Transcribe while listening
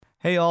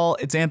Hey all,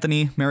 it's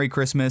Anthony. Merry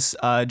Christmas.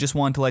 Just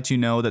wanted to let you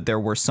know that there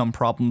were some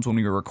problems when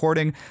we were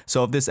recording,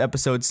 so if this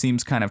episode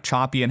seems kind of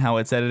choppy in how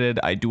it's edited,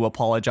 I do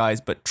apologize,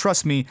 but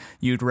trust me,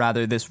 you'd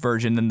rather this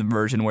version than the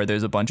version where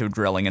there's a bunch of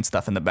drilling and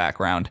stuff in the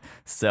background.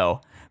 So,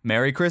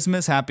 Merry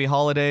Christmas, Happy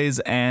Holidays,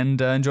 and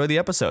enjoy the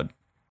episode.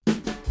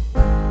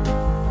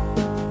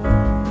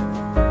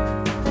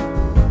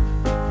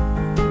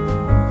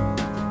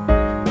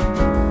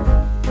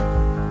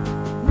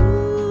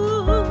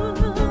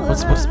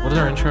 What is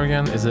our intro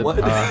again? Is it?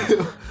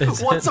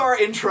 What's our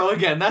intro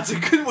again? That's a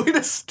good way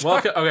to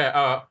start.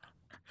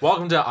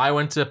 Welcome to I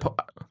went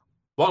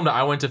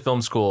to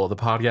film school, the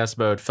podcast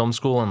about film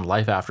school and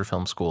life after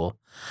film school.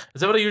 Is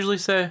that what I usually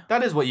say?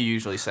 That is what you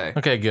usually say.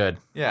 Okay, good.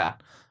 Yeah.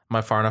 Am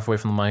I far enough away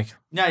from the mic?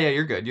 Yeah,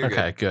 you're good. You're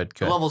okay, good.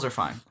 The levels are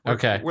fine.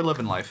 We're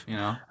living life, you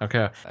know.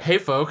 Okay. Hey,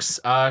 folks.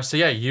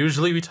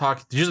 Usually this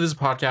is a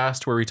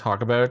podcast where we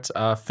talk about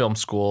film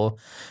school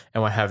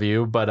and what have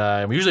you,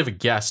 but we usually have a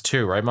guest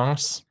too, right,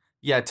 Moss?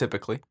 Yeah,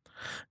 typically.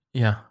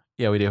 Yeah,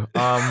 we do.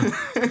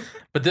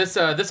 But this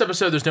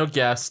episode, there's no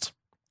guest,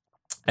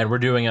 and we're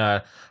doing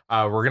we're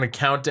gonna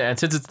count down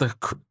since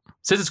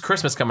it's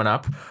Christmas coming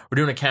up. We're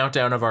doing a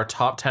countdown of our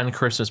top 10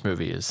 Christmas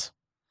movies.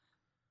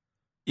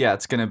 Yeah,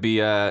 it's gonna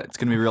be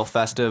real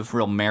festive,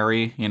 real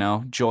merry, you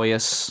know,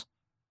 joyous.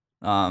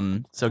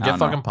 So get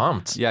fucking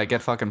pumped. Yeah,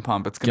 get fucking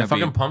pumped. It's gonna get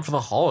fucking pumped for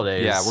the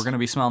holidays. Yeah, we're gonna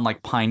be smelling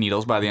like pine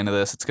needles by the end of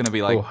this. It's gonna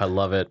be like, oh, I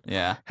love it.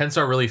 Yeah. Hence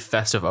our really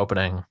festive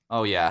opening.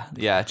 Oh yeah.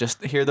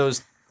 Just hear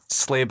those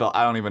sleigh bells.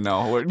 I don't even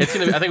know. I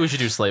think we should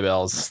do sleigh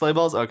bells. Sleigh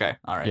bells. Okay.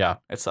 All right. Yeah,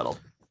 it's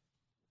settled.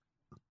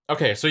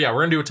 Okay, so yeah,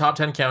 we're gonna do a top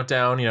 10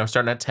 countdown. You know,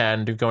 starting at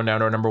 10, going down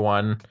to our number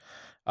 1.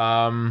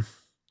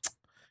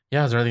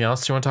 Yeah, is there anything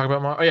else you want to talk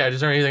about? Oh yeah, is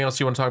there anything else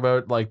you want to talk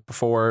about like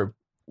before?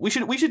 We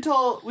should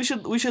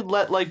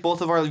let like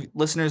both of our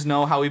listeners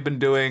know how we've been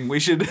doing. We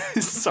should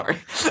sorry.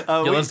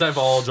 Let's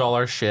divulge all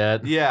our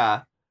shit.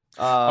 Yeah.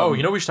 You know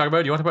what we should talk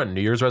about? Do you want to talk about New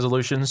Year's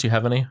resolutions? Do you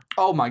have any?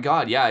 Oh my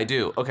god, yeah, I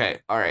do. Okay,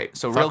 all right.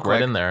 So real quick,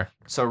 right in there.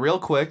 So real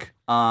quick,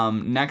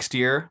 next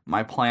year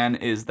my plan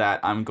is that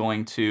I'm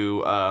going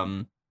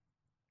to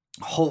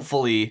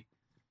hopefully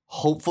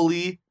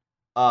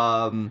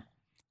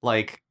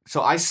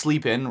so I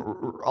sleep in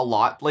a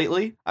lot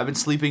lately. I've been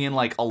sleeping in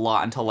like a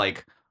lot until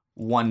like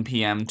 1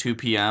 p.m., 2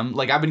 p.m.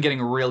 Like I've been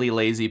getting really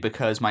lazy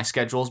because my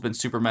schedule's been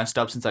super messed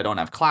up since I don't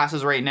have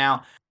classes right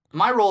now.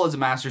 My role as a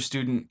master's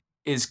student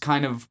is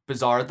kind of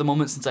bizarre at the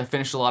moment since I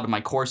finished a lot of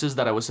my courses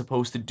that I was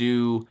supposed to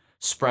do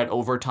spread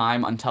over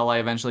time until I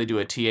eventually do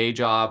a TA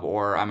job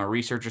or I'm a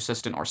research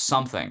assistant or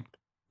something.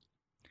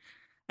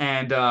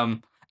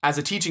 And as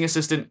a teaching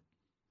assistant,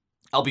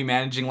 I'll be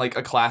managing like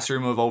a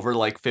classroom of over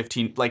like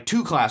 15, like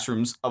 2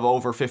 classrooms of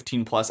over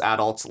 15 plus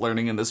adults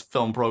learning in this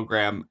film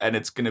program, and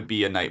it's going to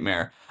be a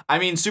nightmare. I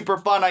mean, super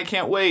fun. I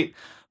can't wait.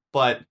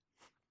 But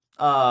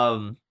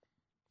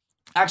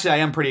actually, I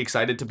am pretty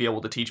excited to be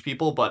able to teach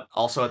people, but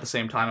also at the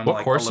same time, I'm what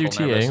like course a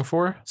little are you nervous. TAing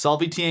for? So I'll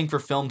be TAing for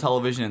film,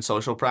 television, and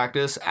social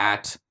practice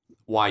at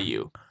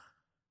YU.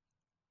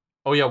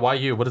 Oh yeah,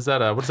 YU. What does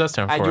that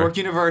stand for? At York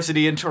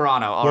University in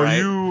Toronto. All right.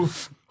 YU.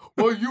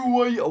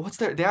 YU. What's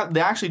their?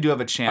 They actually do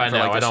have a chant for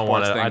like the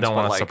sports things. I don't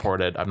want to like,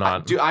 support it. I'm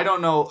not. I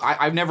don't know.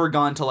 I've never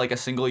gone to like a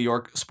single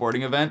York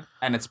sporting event,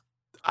 and it's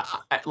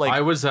like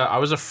I was a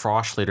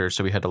Frosh leader,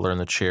 so we had to learn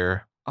the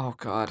cheer. Oh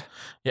God.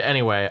 Yeah.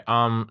 Anyway.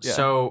 Yeah.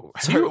 So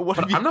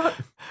I'm not.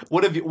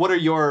 What are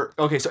your?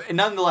 Okay. So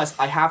nonetheless,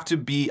 I have to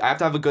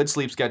have a good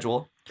sleep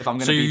schedule if I'm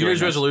going to. So your New Year's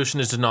this. resolution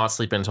is to not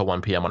sleep in until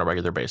 1 p.m. on a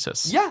regular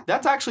basis. Yeah,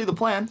 that's actually the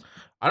plan.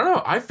 I don't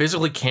know. I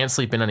physically can't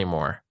sleep in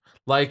anymore.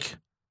 Like.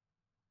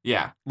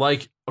 Yeah.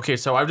 Like, okay,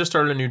 so I've just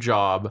started a new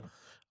job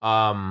where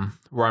I'm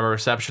a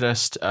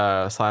receptionist /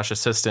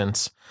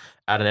 assistant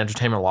at an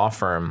entertainment law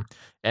firm.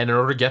 And in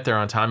order to get there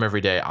on time every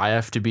day, I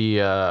have to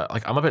be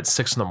I'm up at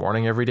 6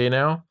 a.m. every day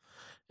now.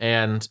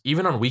 And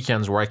even on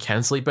weekends where I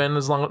can sleep in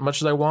much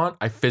as I want,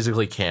 I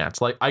physically can't.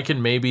 Like I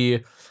can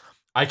maybe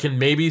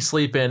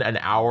sleep in an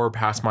hour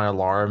past my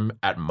alarm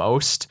at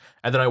most,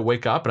 and then I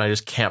wake up and I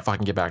just can't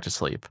fucking get back to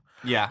sleep.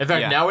 Yeah. In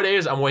fact,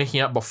 nowadays I'm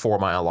waking up before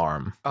my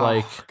alarm.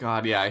 Oh,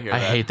 God, yeah, I hear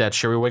that. I hate that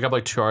shit. We wake up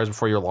like 2 hours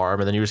before your alarm,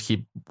 and then you just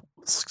keep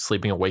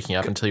sleeping and waking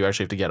up until you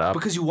actually have to get up.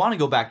 Because you want to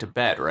go back to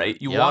bed,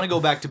 right? You want to go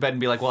back to bed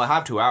and be like, well, I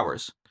have 2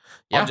 hours.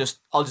 Yeah.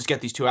 I'll just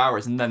get these 2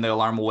 hours, and then the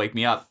alarm will wake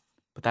me up.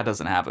 But that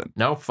doesn't happen.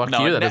 No, you.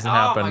 That doesn't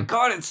happen. Oh my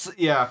God,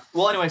 yeah.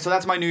 Well, anyway, so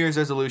that's my New Year's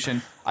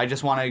resolution. I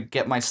just want to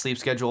get my sleep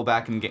schedule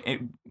back and get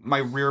my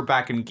rear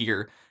back in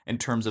gear in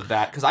terms of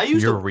that. Because I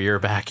used your rear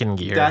back in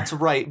gear. That's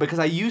right. Because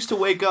I used to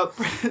wake up.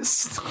 Pretty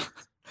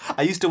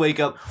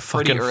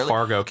fucking early.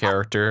 Fargo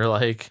character,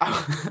 like.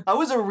 I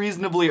was a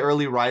reasonably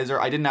early riser.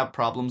 I didn't have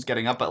problems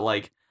getting up at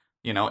like,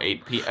 8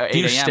 Do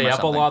you stay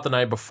up a lot the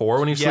night before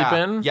when you sleep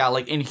in? Yeah,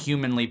 like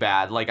inhumanly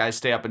bad. Like I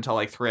stay up until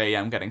like 3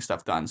 a.m. getting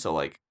stuff done. So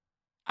like,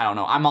 I don't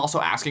know. I'm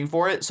also asking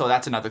for it, so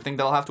that's another thing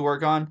that I'll have to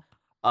work on.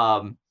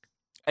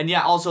 And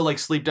yeah, also like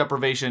sleep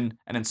deprivation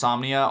and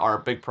insomnia are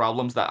big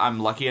problems that I'm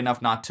lucky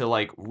enough not to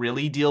like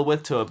really deal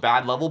with to a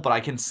bad level, but I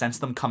can sense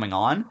them coming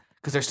on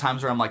because there's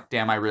times where I'm like,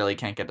 damn, I really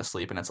can't get to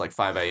sleep, and it's like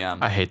 5 a.m.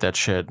 I hate that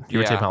shit. You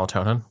ever take Yeah.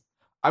 melatonin?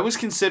 I was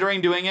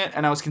considering doing it,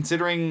 and I was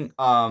considering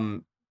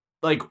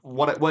like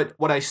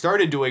what I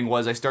started doing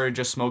was I started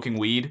just smoking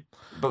weed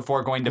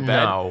before going to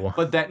bed. No.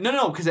 But then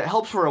no, because it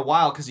helps for a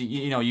while because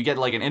you get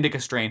like an indica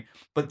strain,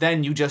 but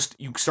then you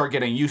start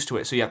getting used to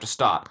it, so you have to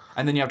stop,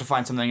 and then you have to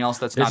find something else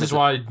that's not. This is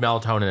why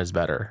melatonin is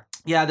better.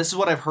 Yeah, this is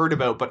what I've heard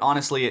about, but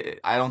honestly,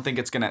 I don't think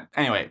it's gonna.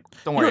 Anyway,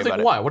 don't worry You don't about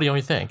think it. what? What do you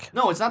only think?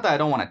 No, it's not that I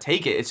don't want to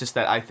take it. It's just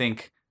that I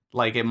think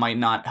like it might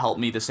not help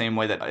me the same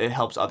way that it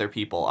helps other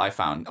people. I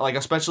found like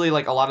especially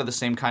like a lot of the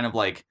same kind of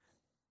like.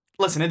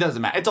 Listen, it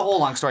doesn't matter. It's a whole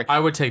long story. I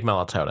would take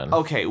melatonin.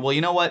 Okay, well,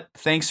 you know what?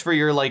 Thanks for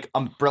your like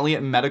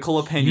brilliant medical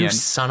opinion. You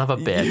son of a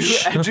You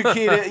bitch.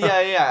 educated.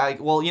 Yeah.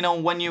 Well,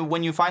 when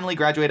you finally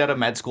graduate out of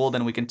med school,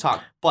 then we can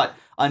talk. But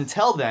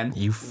until then,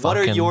 what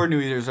are your New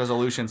Year's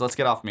resolutions? Let's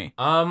get off me.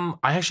 I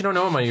actually don't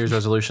know what my New Year's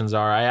resolutions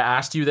are. I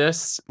asked you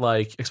this,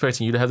 like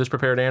expecting you to have this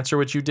prepared answer,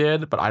 which you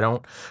did, but I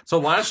don't. So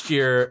last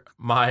year,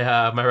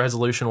 my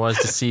resolution was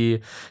to see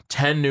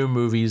 10 new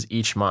movies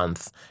each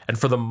month, and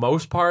for the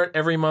most part,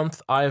 every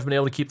month I have been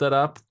able to keep that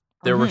up.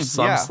 There were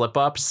some slip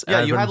ups.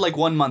 Yeah, you had like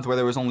 1 month where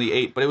there was only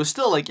 8, but it was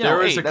still like there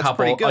was 8. a That's couple.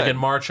 pretty good. Like in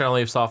March, I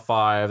only saw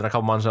 5, and a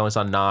couple months I only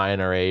saw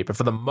 9 or 8. But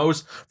for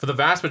the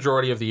vast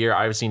majority of the year,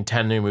 I've seen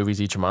 10 new movies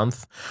each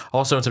month.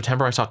 Also in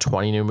September, I saw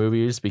 20 new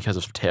movies because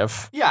of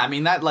TIFF. Yeah, I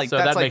mean that's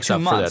that like makes 2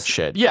 up months. for that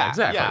shit. Yeah,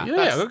 exactly.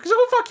 Yeah.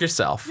 Go fuck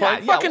yourself. Yeah,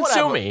 Like, fucking whatever.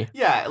 sue me.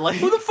 Yeah, like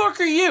Who the fuck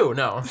are you?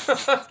 No.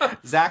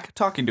 Zach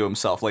talking to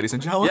himself, ladies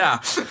and gentlemen. Yeah.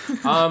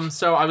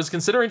 So I was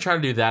considering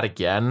trying to do that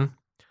again,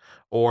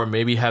 or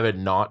maybe have it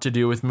not to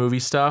do with movie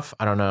stuff.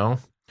 I don't know.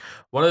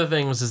 One of the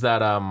things is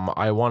that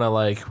I want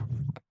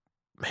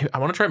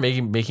to try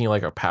making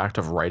like a pact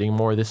of writing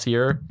more this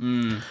year.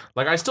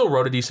 Like I still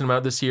wrote a decent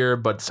amount this year,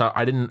 but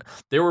I didn't.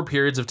 There were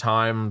periods of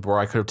time where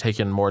I could have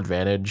taken more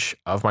advantage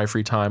of my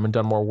free time and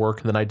done more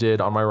work than I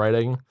did on my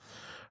writing.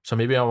 So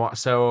maybe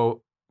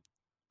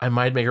I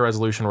might make a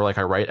resolution where like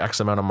I write X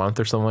amount a month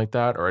or something like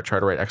that, or I try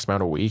to write X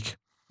amount a week.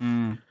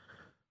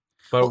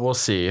 But we'll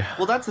see.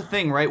 Well, that's the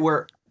thing, right?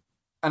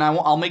 And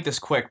I'll make this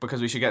quick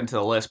because we should get into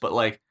the list, but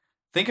like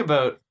think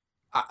about.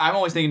 I'm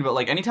always thinking about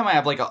like anytime I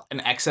have like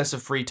an excess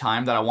of free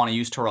time that I want to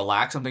use to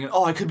relax, I'm thinking,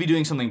 oh, I could be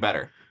doing something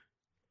better.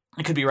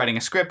 I could be writing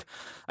a script.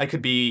 I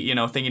could be,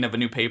 thinking of a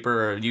new paper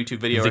or a YouTube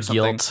video or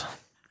something. Guilt.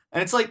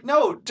 And it's like,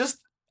 no, just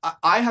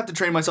I have to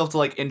train myself to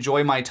like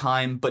enjoy my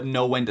time, but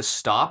know when to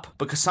stop.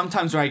 Because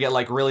sometimes when I get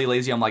like really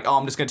lazy, I'm like, oh,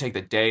 I'm just gonna take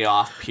the day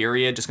off.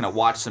 Period. Just gonna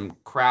watch some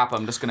crap.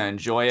 I'm just gonna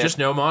enjoy it. Just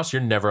know, Moss,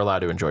 you're never allowed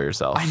to enjoy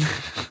yourself.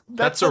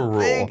 That's a the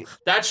rule. thing.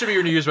 That should be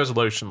your New Year's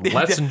resolution.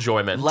 Less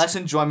enjoyment. Less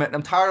enjoyment.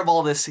 I'm tired of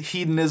all this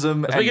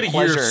hedonism Let's and make it a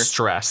year pleasure. of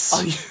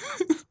stress.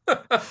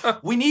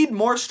 We need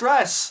more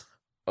stress.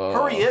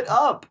 Hurry it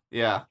up.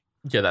 Yeah.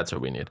 Yeah, that's what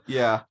we need.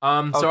 Yeah.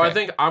 So Okay. I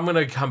think I'm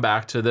gonna come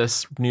back to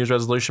this New Year's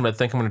resolution, but I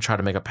think I'm gonna try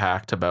to make a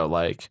pact about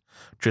like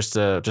just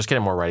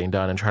getting more writing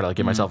done and try to like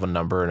give myself a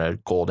number and a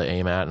goal to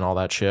aim at and all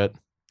that shit.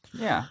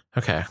 Yeah.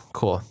 Okay,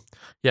 cool.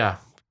 Yeah.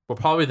 Well,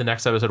 probably the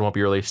next episode won't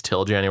be released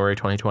till January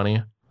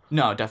 2020.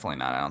 No, definitely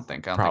not. I don't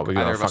think Probably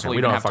either of us will we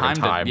even don't have have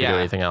fucking time to do yeah.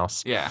 anything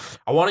else. Yeah.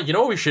 I want to. You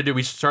know what we should do?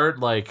 We should start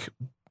like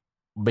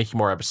making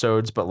more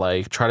episodes, but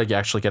like try to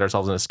actually get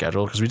ourselves in a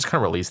schedule because we just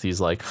kind of release these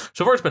like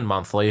so far it's been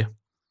monthly,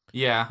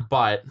 Yeah.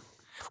 but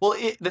Well,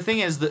 the thing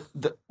is that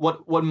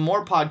what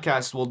more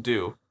podcasts will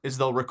do is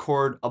they'll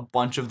record a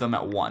bunch of them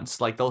at once.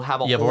 Like they'll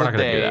have a yeah, whole but we're not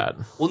gonna day. do that.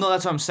 Well, no,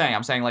 that's what I'm saying.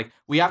 I'm saying like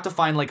we have to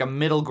find like a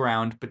middle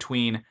ground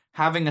between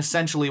having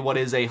essentially what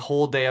is a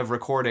whole day of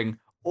recording,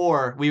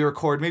 or we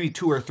record maybe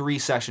 2 or 3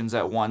 sessions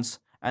at once,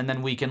 and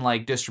then we can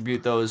like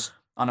distribute those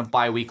on a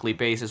bi-weekly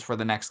basis for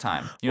the next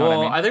time. You know what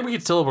I mean? I think we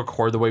could still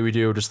record the way we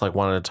do, just like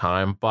one at a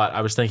time. But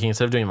I was thinking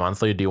instead of doing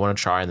monthly, do you want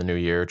to try in the new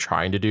year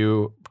trying to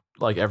do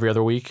like every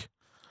other week?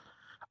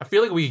 I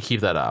feel like we could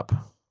keep that up.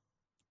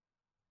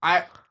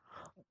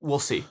 We'll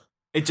see.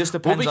 It just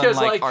depends because,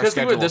 on like, our because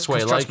think of schedule. it this way,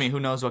 'Cause trust like, me, who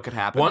knows what could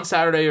happen. One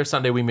Saturday or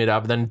Sunday we meet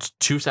up, then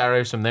 2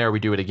 Saturdays from there we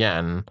do it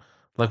again.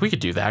 Like we could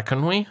do that,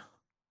 couldn't we?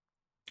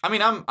 I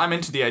mean, I'm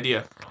into the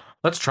idea.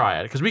 Let's try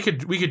it because we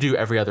could do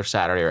every other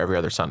Saturday or every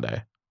other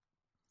Sunday.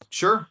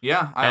 Sure.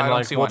 Yeah. I And don't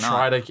like see we'll why not.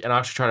 try to and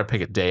actually try to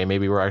pick a day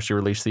maybe where I actually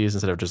release these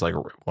instead of just like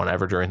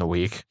whenever during the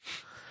week.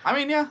 I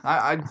mean, yeah.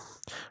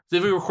 So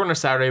if we record on a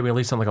Saturday, we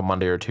release on like a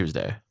Monday or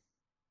Tuesday.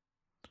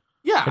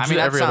 Yeah. Or I just mean,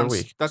 that every sounds,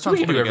 other week. That So sounds we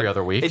can do pretty every good.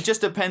 other week. It just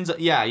depends.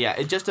 Yeah.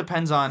 It just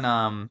depends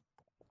on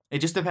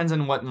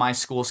what my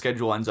school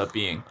schedule ends up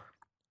being.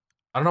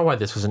 I don't know why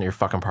this wasn't your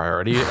fucking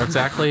priority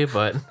exactly,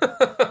 but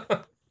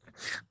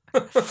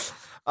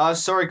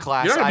Sorry,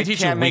 class. you're not gonna I be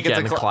teaching can't make it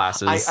to weekend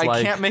classes. I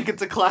like, can't make it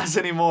to class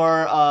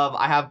anymore.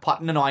 I have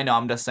no. I know.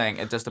 I'm just saying.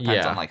 It just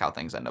depends Yeah. on like how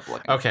things end up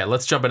looking. Okay,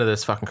 let's jump into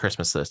this fucking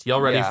Christmas list. Y'all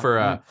ready Yeah.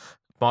 for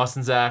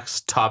Boston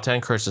Zach's top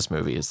 10 Christmas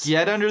movies?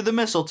 Get under the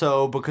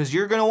mistletoe because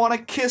you're gonna want to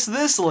kiss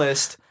this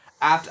list.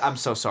 I'm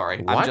so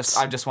sorry. What?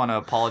 I just want to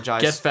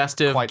apologize. Get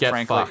festive, quite get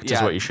frankly. fucked is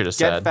Yeah. what you should have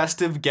Get said.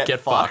 festive, get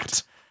fucked.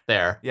 fucked.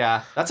 There.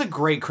 Yeah, that's a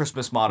great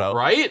Christmas motto.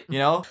 Right? You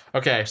know?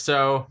 Okay,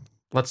 so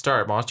let's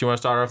start. Moss, do you want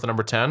to start off with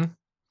number 10?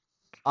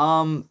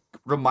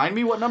 Remind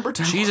me what number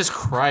 10? Jesus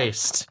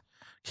Christ.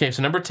 Okay,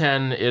 so number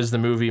 10 is the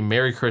movie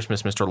Merry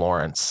Christmas, Mr.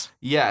 Lawrence.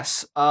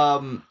 Yes.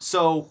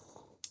 So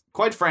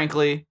quite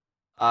frankly,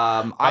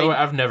 By the way,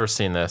 I've never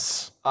seen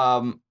this.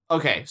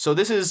 okay, so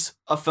this is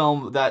a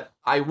film that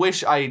I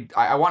wish I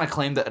want to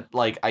claim that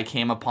like I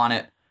came upon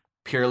it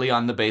purely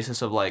on the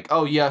basis of like,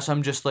 oh yes,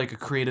 I'm just like a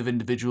creative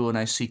individual and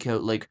I seek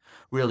out like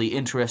really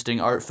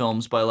interesting art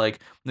films by like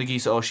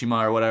Nagisa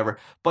Oshima or whatever.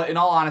 But in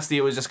all honesty,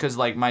 it was just because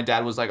like my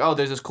dad was like, oh,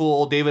 there's this cool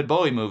old David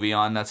Bowie movie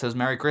on that says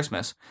Merry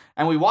Christmas,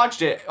 and we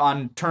watched it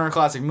on Turner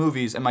Classic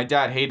Movies, and my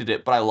dad hated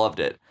it, but I loved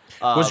it.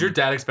 Was your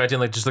dad expecting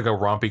like just like a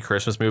rompy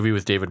Christmas movie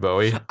with David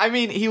Bowie? I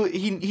mean,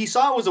 he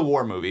saw it was a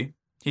war movie.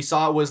 He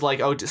saw it was like,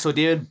 oh, so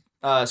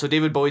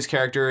David Bowie's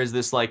character is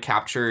this like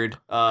captured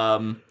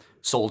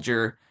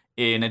soldier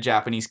in a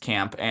Japanese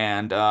camp,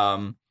 and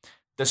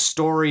the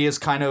story is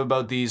kind of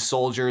about these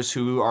soldiers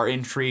who are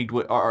intrigued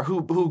with, or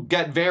who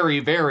get very,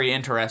 very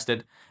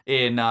interested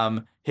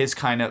in his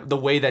kind of the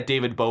way that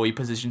David Bowie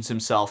positions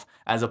himself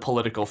as a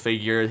political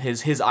figure,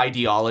 his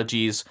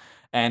ideologies,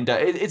 and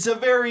it's a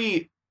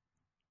very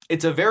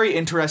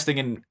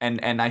interesting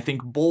and I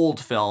think bold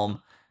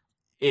film.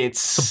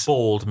 It's a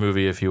bold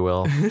movie, if you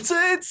will. It's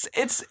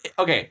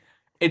okay.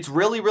 It's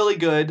really, really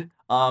good.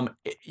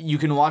 You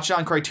can watch it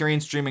on Criterion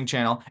streaming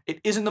channel.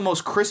 It isn't the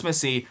most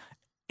Christmassy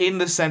in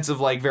the sense of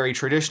like very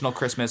traditional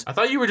Christmas. I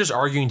thought you were just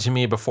arguing to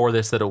me before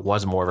this that it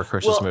was more of a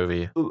Christmas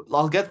movie.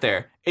 I'll get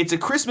there. It's a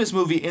Christmas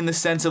movie in the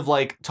sense of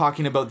like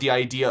talking about the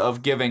idea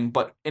of giving,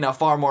 but in a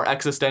far more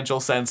existential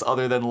sense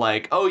other than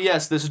like, oh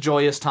yes, this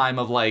joyous time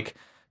of like,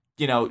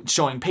 you know,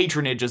 showing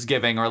patronage as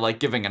giving, or like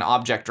giving an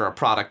object or a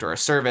product or a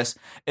service.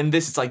 And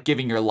this is like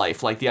giving your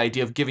life, like the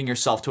idea of giving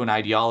yourself to an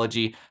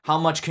ideology. How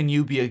much can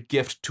you be a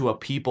gift to a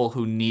people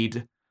who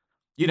need,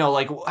 you know,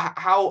 like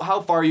how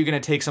far are you going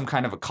to take some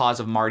kind of a cause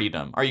of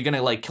martyrdom? Are you going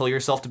to like kill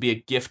yourself to be a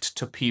gift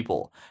to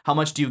people? How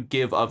much do you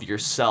give of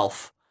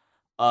yourself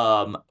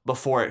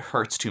before it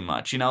hurts too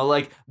much? You know,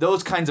 like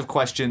those kinds of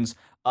questions.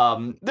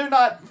 They're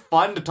not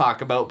fun to talk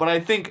about, but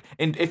I think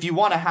if you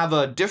want to have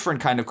a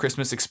different kind of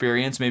Christmas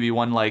experience, maybe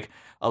one like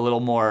a little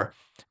more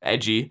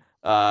edgy,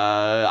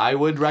 I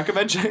would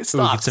recommend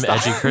stop.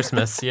 Edgy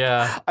Christmas,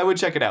 yeah. I would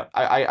check it out.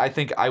 I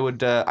think I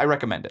would. I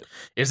recommend it.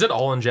 Is it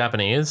all in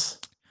Japanese?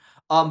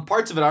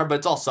 Parts of it are, but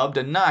it's all subbed,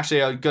 and actually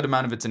a good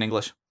amount of it's in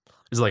English.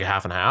 Is it like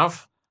half and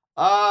half?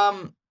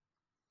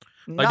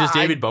 Like does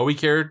David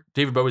Bowie's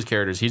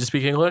character? Does he just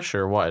speak English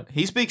or what?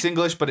 He speaks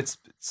English, but it's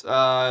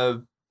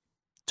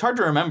hard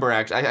to remember.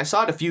 Actually, I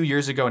saw it a few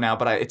years ago now,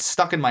 but it's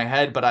stuck in my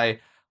head. But I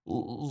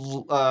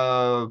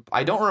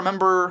don't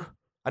remember.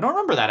 I don't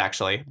remember that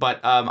actually, but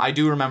I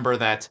do remember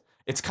that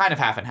it's kind of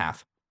half and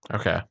half.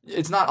 Okay,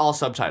 it's not all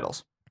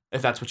subtitles.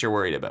 If that's what you're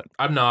worried about.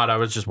 I'm not. I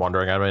was just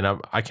wondering. I mean,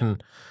 I can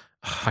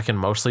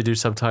mostly do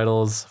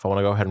subtitles if I want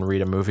to go ahead and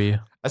read a movie.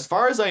 As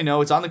far as I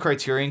know, it's on the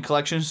Criterion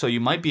Collection, so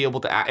you might be able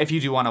to, if you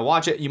do want to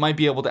watch it, you might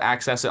be able to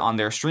access it on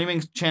their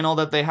streaming channel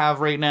that they have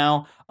right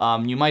now.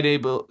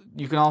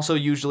 You can also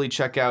usually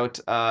check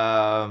out,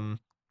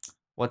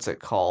 what's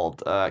it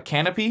called?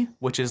 Canopy,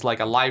 which is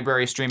like a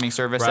library streaming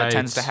service that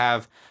tends to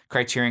have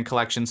Criterion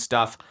Collection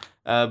stuff.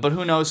 But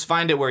who knows?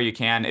 Find it where you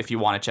can if you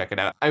want to check it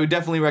out. I would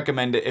definitely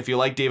recommend it if you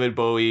like David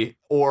Bowie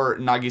or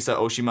Nagisa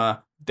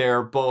Oshima.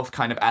 They're both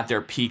kind of at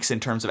their peaks in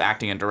terms of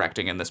acting and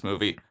directing in this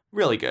movie.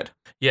 Really good.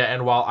 Yeah,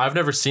 and while I've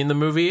never seen the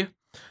movie,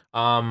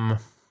 I'll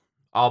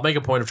make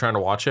a point of trying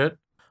to watch it.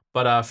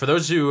 But for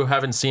those who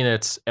haven't seen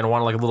it and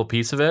want like a little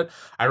piece of it,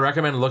 I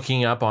recommend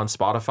looking up on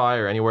Spotify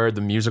or anywhere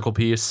the musical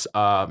piece,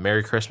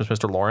 Merry Christmas,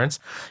 Mr. Lawrence.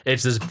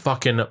 It's this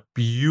fucking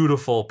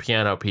beautiful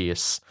piano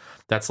piece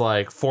that's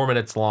like 4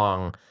 minutes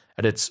long,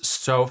 and it's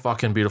so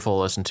fucking beautiful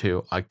to listen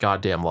to. I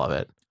goddamn love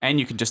it. And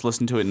you can just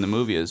listen to it in the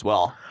movie as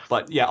well.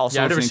 But yeah,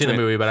 also I've never seen the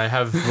movie, but I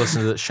have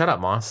listened to it. Shut up,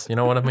 Moss. You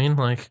know what I mean?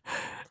 Like,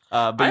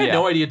 I had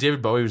no idea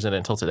David Bowie was in it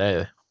until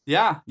today.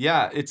 Yeah,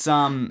 it's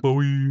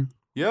Bowie.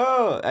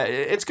 Yeah,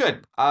 it's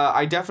good.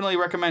 I definitely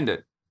recommend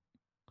it.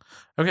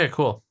 Okay,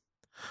 cool.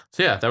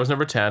 So yeah, that was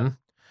number 10.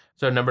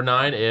 So number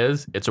 9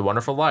 is It's a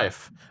Wonderful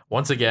Life.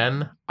 Once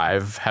again, I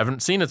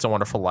haven't seen It's a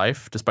Wonderful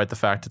Life, despite the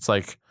fact it's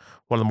like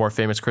one of the more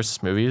famous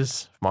Christmas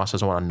movies. Moss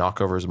doesn't want to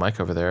knock over his mic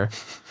over there.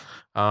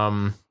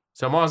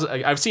 So Moss,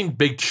 I've seen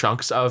big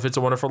chunks of It's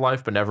a Wonderful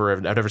Life, but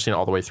I've never seen it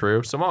all the way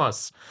through. So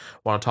Moss,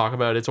 want to talk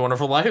about It's a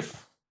Wonderful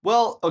Life?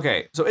 Well,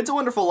 okay. So It's a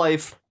Wonderful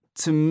Life,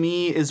 to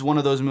me, is one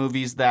of those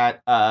movies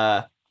that,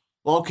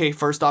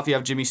 first off, you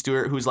have Jimmy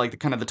Stewart, who's like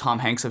kind of the Tom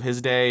Hanks of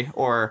his day,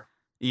 or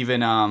even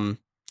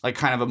like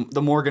kind of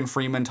the Morgan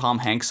Freeman Tom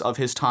Hanks of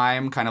his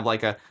time, kind of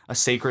like a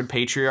sacred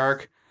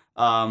patriarch.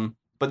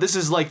 But this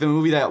is like the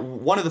movie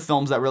one of the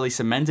films that really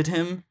cemented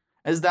him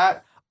as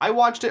that. I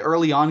watched it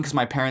early on because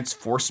my parents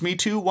forced me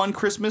to one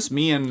Christmas,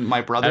 me and my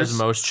brothers. As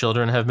most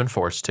children have been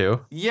forced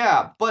to.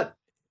 Yeah,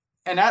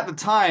 and at the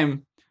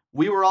time,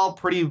 we were all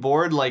pretty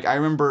bored. Like, I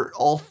remember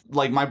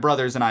my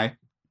brothers and I,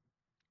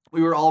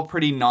 we were all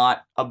pretty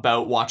not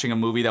about watching a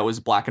movie that was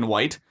black and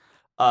white.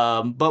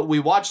 But we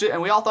watched it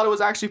and we all thought it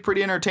was actually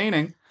pretty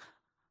entertaining.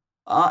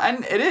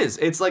 And it is.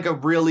 It's like a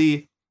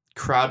really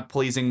crowd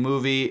pleasing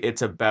movie.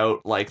 It's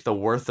about like the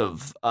worth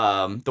of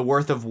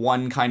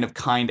one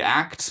kind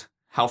act,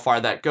 how far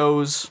that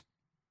goes.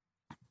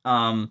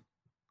 The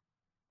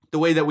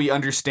way that we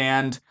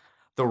understand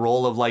the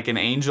role of like an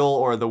angel,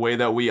 or the way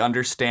that we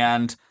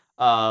understand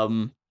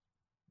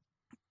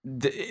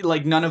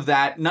like none of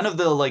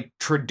the like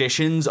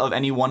traditions of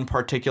any one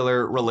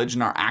particular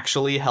religion are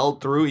actually held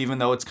through, even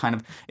though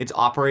it's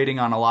operating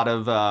on a lot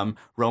of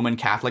Roman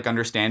Catholic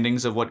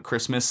understandings of what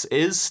Christmas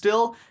is.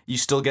 Still, you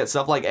still get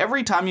stuff like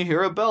every time you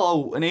hear a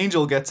bell, an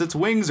angel gets its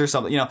wings or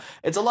something.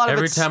 It's a lot of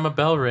every time a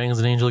bell rings,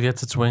 an angel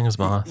gets its wings,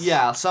 Moss.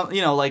 Yeah, some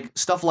like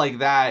stuff like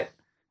that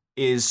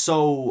is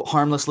so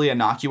harmlessly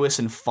innocuous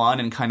and fun,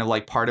 and kind of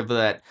like part of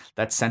that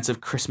sense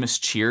of Christmas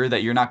cheer,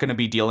 that you're not going to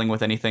be dealing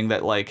with anything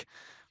that like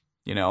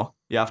you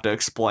have to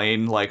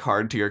explain like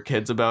hard to your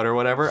kids about or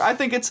whatever. I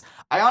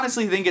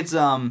honestly think it's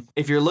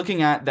if you're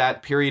looking at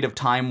that period of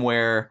time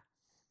where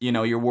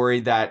you're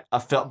worried that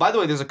by the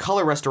way, there's a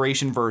color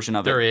restoration version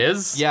of it. There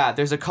is? Yeah,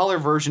 there's a color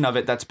version of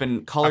it that's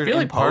been colored. I feel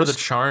like part of the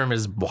charm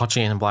is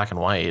watching it in black and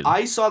white.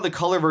 I saw the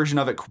color version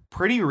of it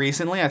pretty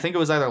recently. I think it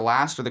was either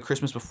last or the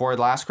Christmas before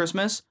last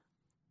Christmas.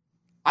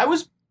 I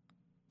was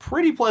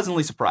pretty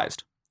pleasantly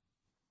surprised.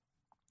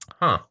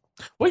 Huh.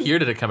 What year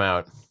did it come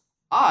out?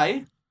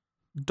 I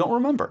don't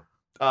remember.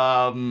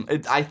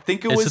 I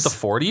think it was... Is it the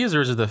 40s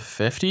or is it the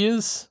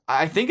 50s?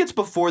 I think it's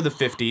before the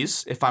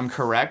 50s, if I'm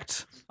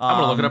correct. I'm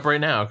going to look it up right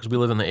now, because we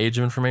live in the age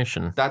of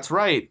information. That's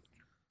right.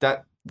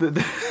 The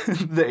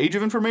age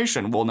of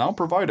information will now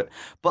provide it.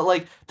 But,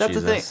 like, that's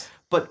the thing.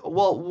 But,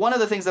 well, one of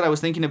the things that I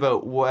was thinking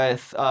about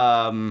with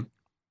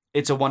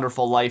It's a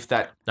Wonderful Life,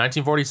 that...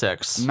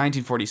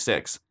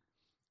 1946.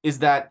 Is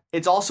that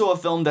it's also a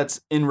film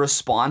that's in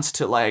response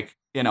to, like,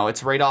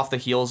 it's right off the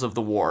heels of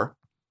the war.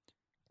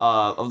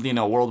 Of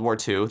World War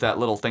II, that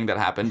little thing that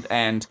happened,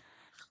 and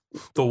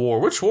the war.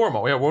 Which war?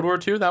 Yeah, World War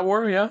II. That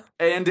war. Yeah.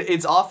 And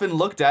it's often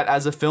looked at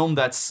as a film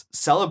that's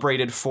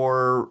celebrated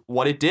for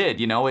what it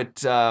did.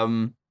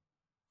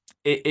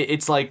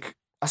 It's like,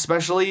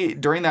 especially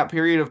during that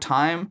period of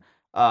time,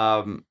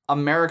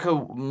 America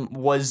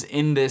was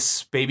in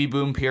this baby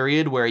boom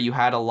period where you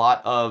had a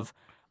lot of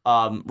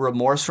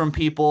remorse from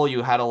people.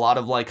 You had a lot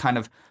of like kind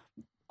of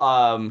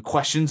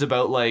questions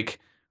about like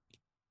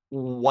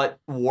what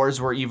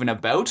wars were even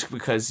about,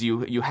 because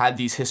you had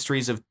these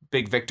histories of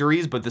big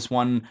victories, but this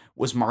one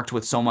was marked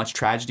with so much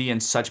tragedy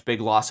and such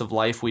big loss of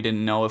life. We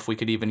didn't know if we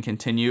could even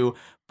continue,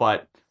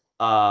 but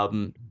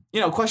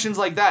questions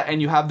like that.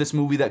 And you have this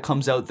movie that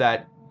comes out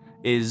that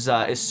is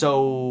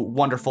so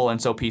wonderful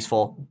and so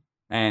peaceful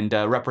and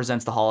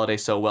represents the holiday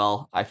so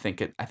well. I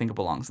think it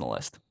belongs on the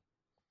list.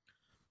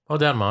 Well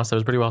done, Moss. That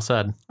was pretty well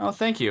said. Oh,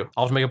 thank you.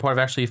 I'll have to make a point of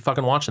actually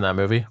fucking watching that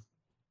movie.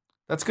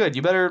 That's good.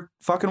 You better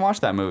fucking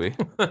watch that movie.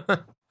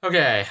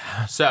 Okay,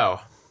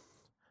 so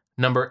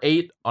number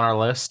 8 on our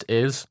list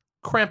is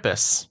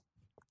Krampus.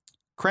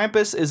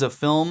 Krampus is a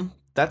film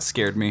that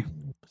scared me.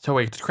 So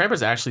wait, did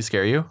Krampus actually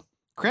scare you?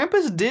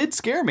 Krampus did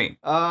scare me.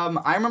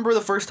 I remember the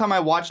first time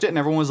I watched it, and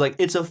everyone was like,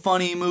 "It's a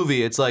funny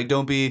movie. It's like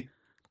don't be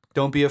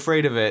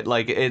afraid of it.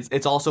 Like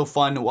it's also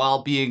fun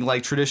while being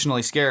like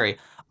traditionally scary."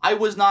 I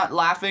was not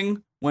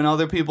laughing when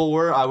other people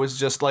were. I was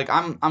just like,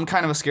 I'm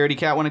kind of a scaredy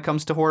cat when it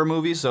comes to horror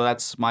movies, so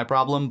that's my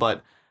problem.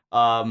 But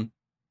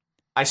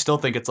I still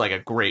think it's like a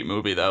great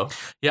movie, though.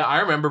 Yeah, I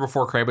remember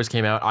before Krampus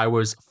came out, I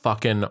was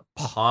fucking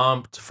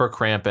pumped for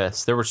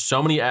Krampus. There were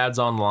so many ads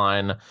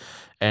online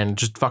and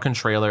just fucking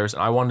trailers,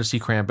 and I wanted to see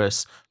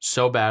Krampus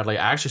so badly.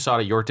 I actually saw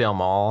it at Yorkdale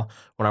Mall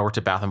when I worked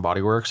at Bath &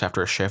 Body Works.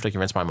 After a shift, I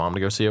convinced my mom to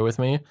go see it with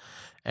me.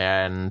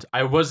 And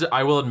I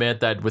will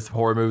admit that with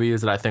horror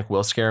movies that I think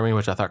will scare me,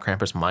 which I thought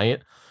Krampus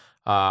might,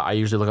 I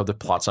usually look up the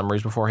plot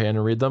summaries beforehand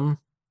and read them,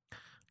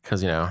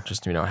 because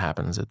just what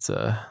happens. It's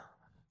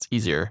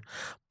easier.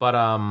 But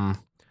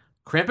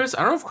Krampus,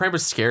 I don't know if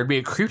Krampus scared me.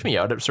 It creeped me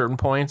out at certain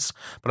points,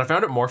 but I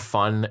found it more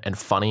fun and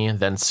funny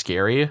than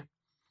scary.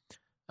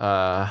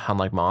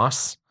 Unlike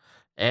Moss.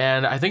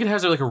 And I think it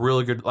has like a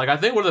really good, like, I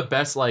think one of the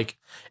best, like,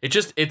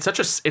 it's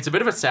a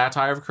bit of a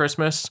satire of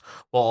Christmas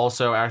while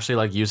also actually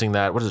like using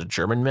that, what is it,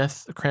 German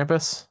myth,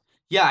 Krampus?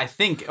 Yeah, I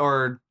think,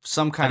 or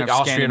some kind of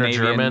Austrian or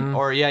German.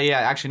 Or yeah,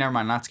 actually, never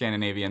mind, not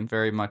Scandinavian,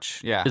 very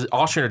much, yeah. Is it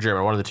Austrian or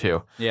German, one of the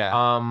two? Yeah.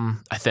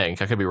 I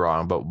think, I could be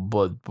wrong,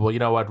 but well, you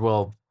know what,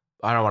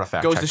 I don't want to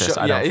fact check this,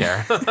 I don't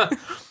care.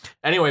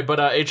 Anyway, but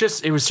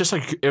it was just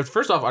like,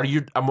 first off,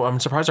 I'm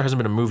surprised there hasn't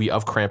been a movie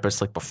of Krampus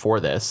like before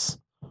this,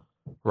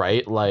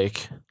 right?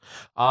 Like,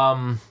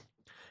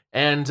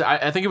 and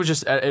I think it was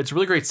just, it's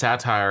really great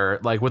satire,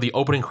 like with the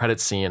opening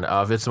credits scene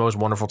of It's the Most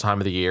Wonderful Time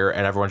of the Year,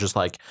 and everyone's just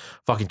like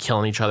fucking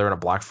killing each other in a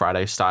Black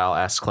Friday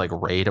style-esque like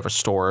raid of a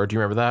store. Do you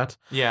remember that?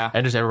 Yeah.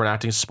 And just everyone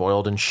acting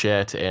spoiled and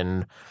shit,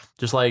 and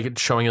just like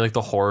showing you like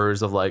the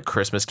horrors of like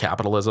Christmas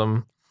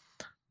capitalism,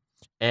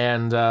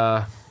 and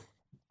how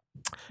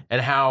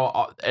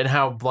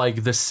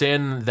like the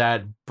sin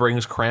that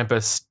brings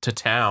Krampus to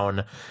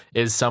town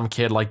is some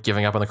kid like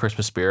giving up on the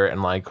Christmas spirit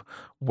and like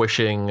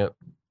wishing,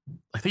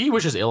 I think he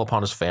wishes ill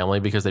upon his family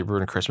because they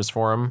ruined Christmas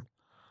for him.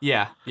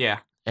 Yeah.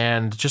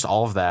 And just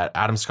all of that.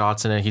 Adam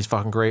Scott's in it. He's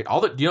fucking great.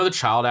 The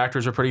child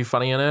actors are pretty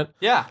funny in it.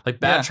 Yeah. Like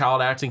bad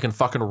child acting can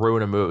fucking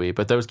ruin a movie,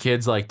 but those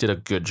kids like did a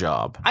good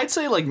job. I'd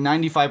say like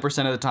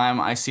 95% of the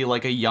time I see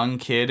like a young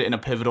kid in a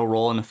pivotal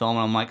role in a film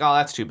and I'm like, oh,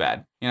 that's too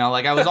bad. You know,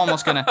 like I was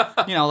almost gonna,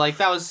 like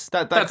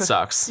that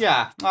Sucks.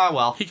 Yeah.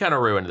 Well. He kind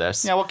of ruined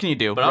this. Yeah. What can you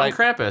do? But on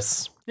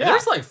Krampus. Yeah.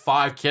 There's like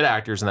 5 kid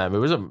actors in that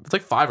movie. It's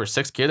like 5 or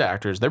 6 kid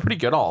actors. They're pretty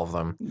good, all of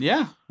them.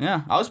 Yeah.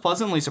 Yeah. I was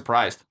pleasantly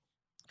surprised.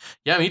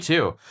 Yeah, me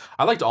too.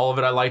 I liked all of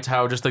it. I liked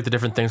how just like the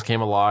different things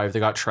came alive. They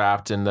got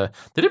trapped in they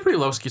did pretty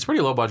low. It's a pretty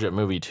low budget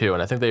movie too,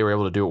 and I think they were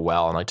able to do it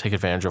well and like take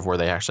advantage of where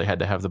they actually had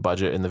to have the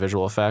budget in the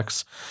visual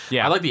effects.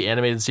 Yeah, I like the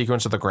animated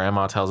sequence where the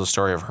grandma tells a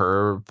story of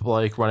her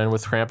like running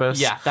with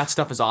Krampus. Yeah, that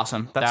stuff is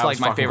awesome. That's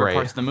like my favorite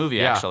parts of the movie.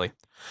 Yeah. Actually,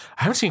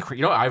 I haven't seen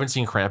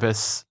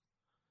Krampus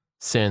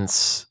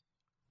since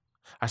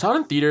I saw it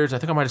in theaters. I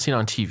think I might have seen it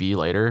on TV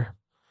later,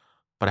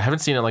 but I haven't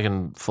seen it like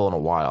in full in a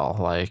while.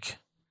 Like.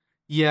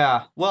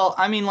 Yeah, well,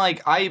 I mean,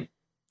 like, I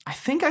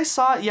think I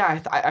saw it,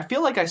 I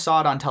feel like I saw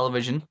it on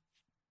television.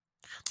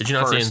 Did you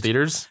not see it in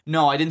theaters?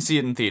 No, I didn't see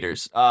it in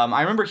theaters.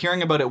 I remember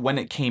hearing about it when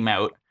it came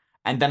out,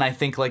 and then I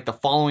think, like, the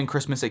following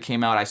Christmas it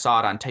came out, I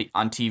saw it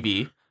on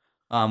TV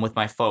with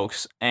my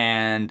folks,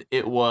 and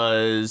it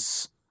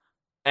was,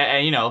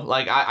 and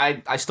like,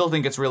 I still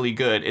think it's really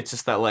good. It's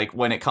just that, like,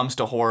 when it comes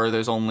to horror,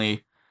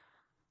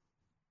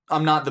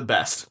 I'm not the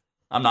best.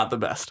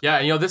 Yeah,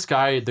 and this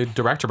guy, the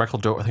director, Michael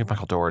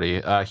Dougherty,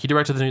 he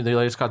directed the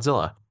latest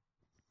Godzilla.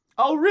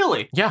 Oh,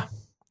 really? Yeah,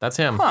 that's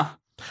him. Huh.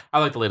 I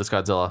like the latest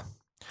Godzilla.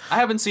 I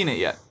haven't seen it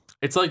yet.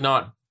 It's like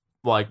not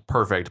like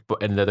perfect,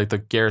 but and the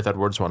Gareth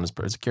Edwards one is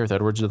it Gareth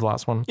Edwards did the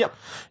last one? Yep.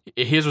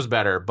 His was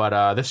better,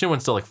 but this new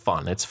one's still like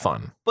fun. It's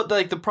fun. But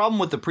like the problem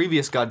with the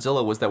previous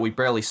Godzilla was that we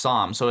barely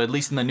saw him. So at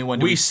least in the new one,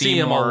 we see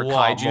him more a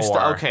lot kaiju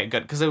stuff. Okay,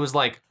 good, because it was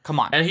like,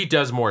 come on. And he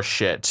does more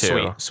shit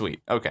too.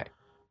 Sweet. Okay.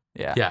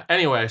 Yeah. Yeah.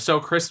 Anyway,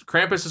 so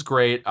Krampus is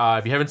great.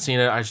 If you haven't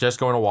seen it, I suggest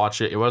going to watch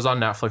it. It was on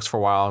Netflix for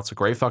a while. It's a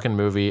great fucking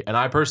movie, and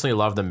I personally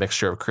love the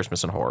mixture of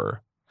Christmas and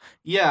horror.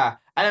 Yeah,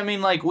 and I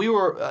mean, like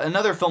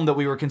another film that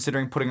we were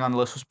considering putting on the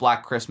list was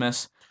Black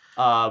Christmas.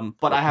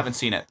 But I haven't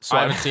seen it. So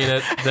I haven't seen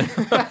it.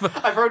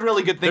 I've heard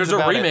really good things.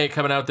 There's a remake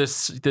coming out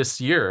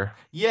this year.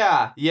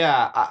 Yeah.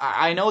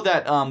 I know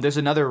that there's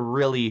another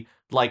really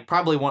like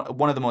probably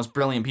one of the most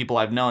brilliant people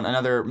I've known.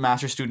 Another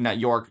master's student at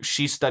York.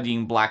 She's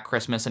studying Black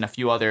Christmas and a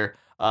few other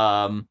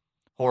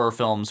horror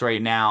films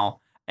right now.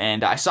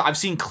 And I've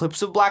seen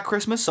clips of Black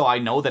Christmas, so I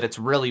know that it's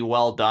really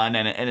well done,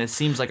 and it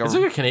seems like it's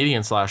like a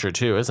Canadian slasher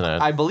too, isn't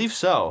it? I believe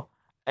so.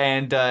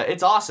 And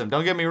it's awesome.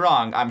 Don't get me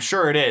wrong. I'm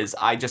sure it is.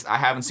 I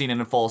haven't seen it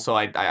in full, so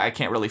I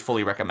can't really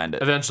fully recommend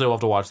it. Eventually, we'll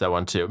have to watch that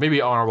one too.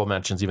 Maybe honorable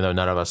mentions, even though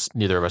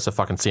neither of us have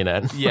fucking seen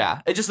it.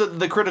 Yeah, it's just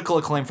the critical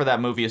acclaim for that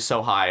movie is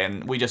so high,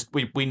 and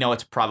we know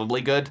it's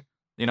probably good.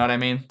 You know what I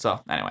mean?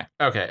 So anyway.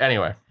 Okay.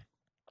 Anyway,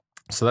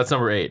 so that's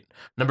number 8.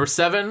 Number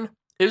 7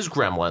 is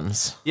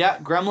Gremlins. Yeah,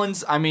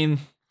 Gremlins. I mean,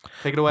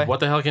 take it away. What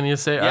the hell can you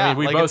say? Yeah, I mean,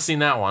 we've both seen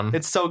that one.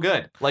 It's so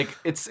good. Like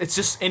it's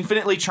just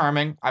infinitely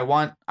charming. I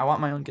want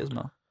my own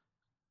Gizmo.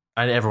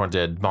 Everyone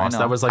did, Moss.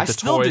 That was like the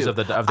toys of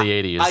the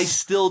 80s. I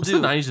still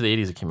do. The 90s or the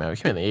 80s it came out. It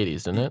came out in the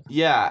 80s, didn't it?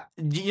 Yeah.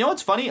 You know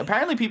what's funny?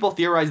 Apparently people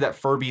theorize that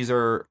Furbies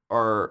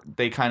are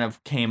they kind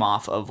of came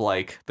off of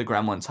like the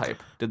Gremlins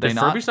hype. Did they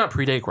not? Furbies not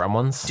predate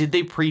Gremlins? Did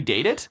they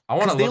predate it?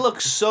 Because they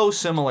look so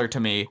similar to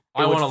me.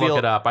 I want to look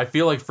it up. I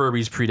feel like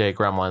Furbies predate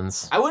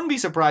Gremlins. I wouldn't be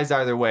surprised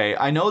either way.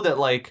 I know that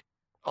like,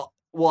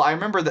 well, I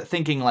remember that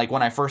thinking like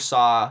when I first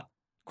saw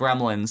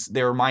Gremlins,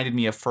 they reminded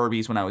me of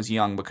Furbies when I was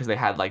young because they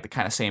had like the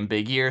kind of same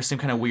big ears, same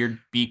kind of weird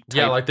beak type.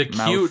 Yeah, like the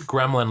mouth. Cute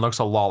Gremlin looks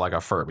a lot like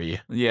a Furby.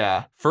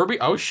 Yeah. Furby?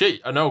 Oh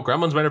shit. No,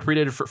 Gremlins might have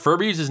predated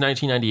Furbies is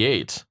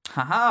 1998.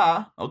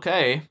 Haha.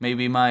 Okay.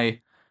 Maybe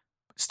my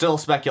still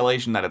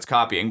speculation that it's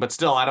copying, but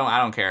still I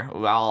don't care.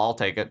 I'll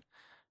take it.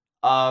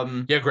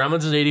 Yeah,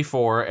 Gremlins is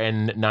 84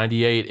 and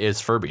 98 is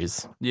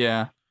Furbies.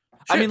 Yeah.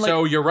 Shit, I mean, like,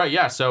 so you're right.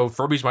 Yeah, so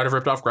Furbies might have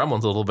ripped off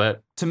Gremlins a little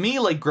bit. To me,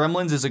 like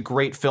Gremlins is a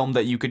great film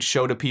that you could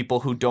show to people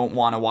who don't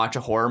want to watch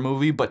a horror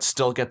movie but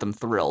still get them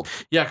thrilled.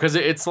 Yeah, because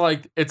it's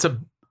like is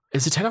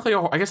it technically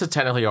I guess it's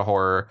technically a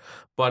horror,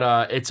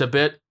 but it's a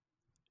bit.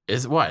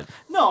 Is what?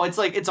 No, it's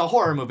like it's a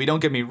horror movie. Don't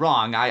get me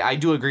wrong. I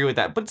do agree with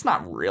that, but it's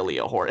not really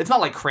a horror. It's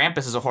not like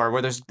Krampus is a horror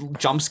where there's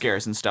jump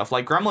scares and stuff.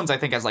 Like Gremlins, I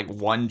think has like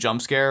one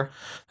jump scare.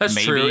 That's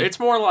maybe. True. It's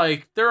more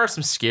like there are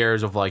some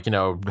scares of like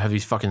have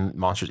these fucking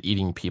monsters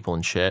eating people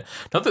and shit.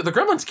 Don't the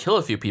Gremlins kill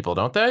a few people?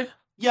 Don't they?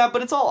 Yeah,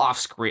 but it's all off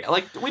screen.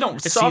 Like we don't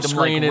it's see off them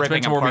screen. like it's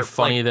meant to more apart. Be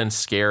funny like, than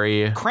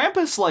scary.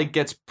 Krampus like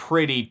gets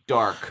pretty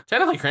dark.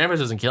 Technically, Krampus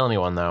doesn't kill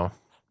anyone though.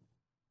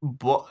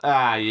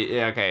 Yeah,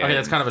 okay. Okay,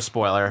 that's kind of a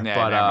spoiler. Yeah,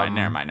 but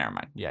never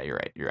mind. Yeah, you're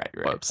right.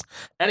 Whoops.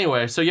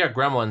 Anyway, so yeah,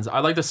 Gremlins.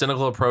 I like the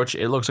cynical approach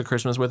it looks at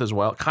Christmas with as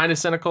well. Kind of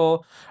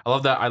cynical. I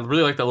love that. I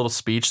really like that little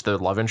speech the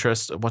love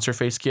interest, what's her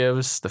face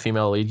gives, the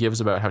female lead gives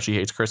about how she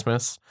hates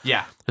Christmas.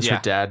 Yeah. Because her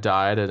dad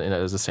died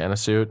as a Santa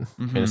suit,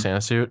 in a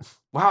Santa suit.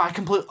 Wow,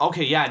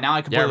 okay, yeah, now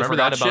I completely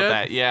forgot about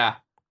that. Yeah.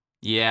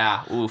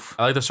 Yeah. Oof.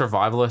 I like the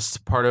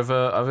survivalist part of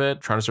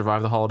it, trying to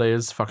survive the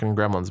holidays. Fucking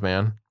Gremlins,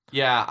 man.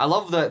 Yeah, I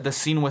love the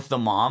scene with the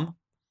mom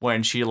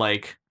when she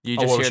like you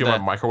just hear she the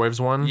went microwaves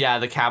one? yeah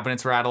the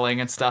cabinets rattling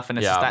and stuff, and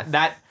it's Yeah. just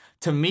that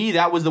to me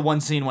that was the one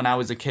scene when I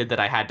was a kid that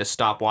I had to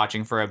stop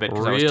watching for a bit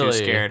because I was too Really?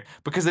 scared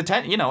because it's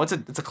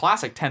a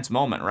classic tense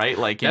moment, right?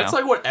 Like That's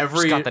like what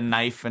she's got the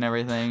knife and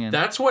everything. And,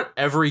 That's what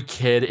every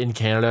kid in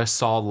Canada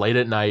saw late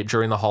at night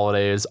during the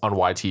holidays on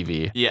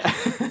YTV. yeah,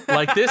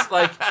 Like this,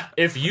 like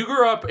if you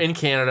grew up in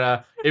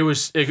Canada, during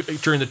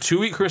the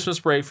 2-week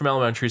Christmas break from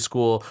elementary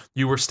school,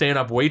 you were staying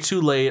up way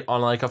too late on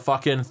like a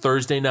fucking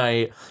Thursday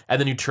night, and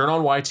then you turn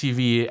on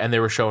YTV and they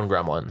were showing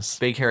Gremlins.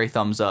 big hairy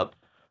thumbs up.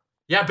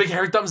 Yeah, big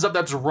hairy thumbs up.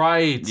 That's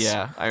right.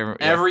 Yeah, I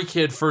remember. Every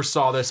kid first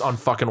saw this on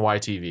fucking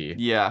YTV.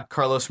 Yeah,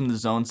 Carlos from the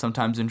Zone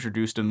sometimes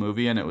introduced a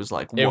movie, and it was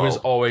like, whoa, It was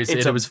always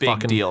it's it a was big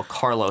fucking deal.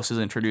 Carlos is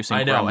introducing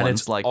I know, Gremlins, and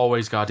it's like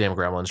always goddamn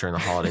Gremlins during the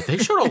holiday. They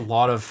showed a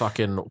lot of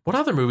fucking. What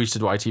other movies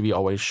did YTV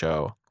always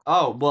show?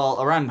 oh well,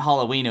 around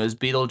Halloween it was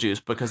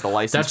Beetlejuice because the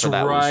license That's for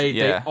that right. was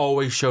yeah. They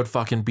always showed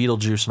fucking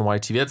Beetlejuice on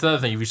YTV. That's another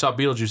thing. If you saw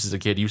Beetlejuice as a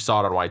kid, you saw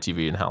it on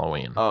YTV in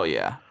Halloween. Oh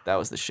yeah, that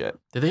was the shit.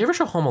 Did they ever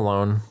show Home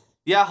Alone?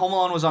 Yeah, Home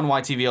Alone was on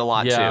YTV a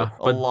lot Yeah, too.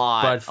 A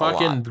lot. But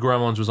fucking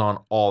Gremlins was on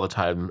all the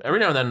time. Every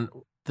now and then,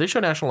 they show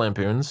National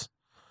Lampoons.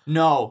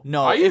 No.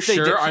 Are you if they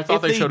sure? Did, I thought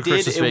if they showed did,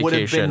 Christmas it would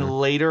have Vacation. been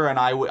later, and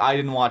I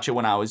didn't watch it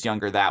when I was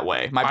younger that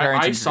way. My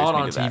parents I saw it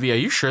on introduced me to TV. Are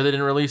you sure they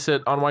didn't release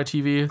it on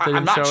YTV? that. They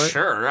I'm didn't not show it?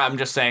 sure. I'm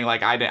just saying,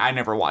 like I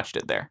never watched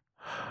it there.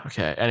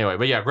 Okay. Anyway,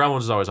 but yeah,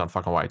 Gremlins is always on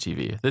fucking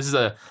YTV.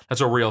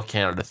 That's a real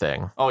Canada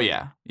thing. Oh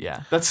yeah.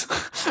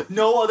 That's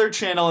no other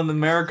channel in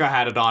America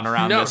had it on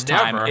around No, this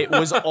time. never. It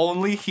was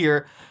only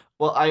here.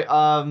 Well,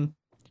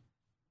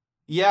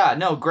 yeah,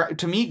 no.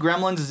 To me,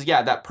 Gremlins is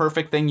that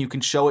perfect thing. You can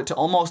show it to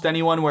almost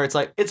anyone. Where it's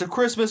like it's a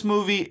Christmas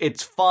movie.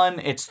 It's fun.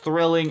 It's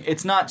thrilling.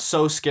 It's not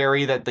so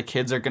scary that the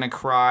kids are gonna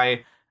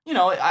cry.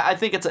 I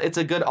think it's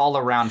a good all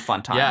around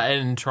fun time. Yeah,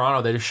 and in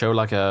Toronto, they just showed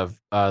like a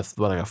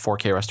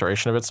 4K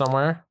restoration of it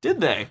somewhere Did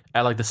they?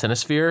 at like the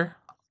Cinesphere.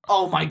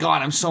 Oh my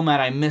god, I'm so mad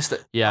I missed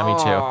it. Yeah, me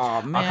too.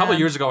 Oh, man. A couple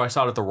years ago, I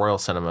saw it at the Royal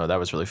Cinema. That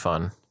was really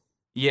fun.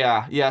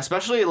 Yeah,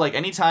 especially like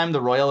anytime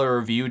the Royal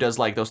Review does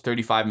like those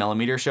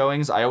 35mm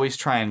showings, I always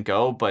try and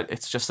go, but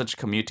it's just such a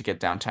commute to get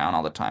downtown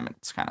all the time. It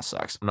kind of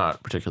sucks. I'm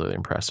not particularly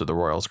impressed with the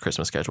Royals'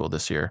 Christmas schedule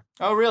this year.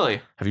 Oh,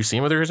 really? Have you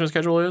seen what their Christmas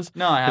schedule is?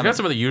 No, I They've haven't. got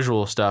some of the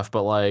usual stuff,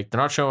 but like they're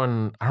not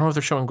showing. I don't know if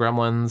they're showing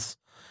Gremlins.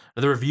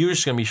 The review's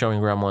just gonna be showing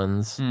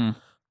Gremlins.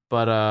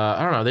 But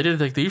I don't know.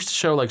 They used to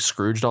show like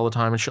Scrooged all the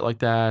time and shit like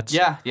that.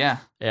 Yeah. Yeah,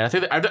 I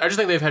just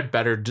think they've had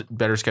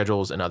better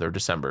schedules in other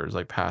Decembers,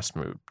 like past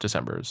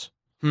Decembers.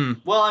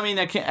 Well, I mean,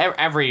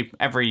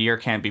 every year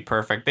can't be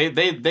perfect.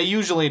 They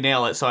usually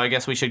nail it, so I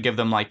guess we should give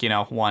them like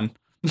one.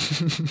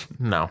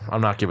 No,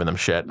 I'm not giving them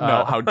shit.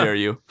 No, how dare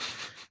you?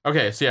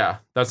 Okay, so yeah,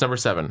 that's number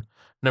 7.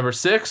 Number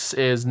 6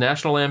 is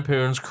National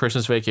Lampoon's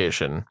Christmas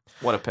Vacation.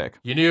 What a pick.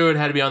 You knew it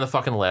had to be on the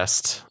fucking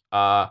list.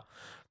 The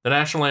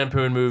National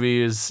Lampoon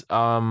movies,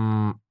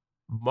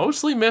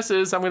 mostly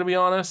misses. I'm gonna be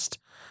honest.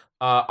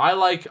 I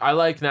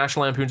like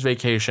National Lampoon's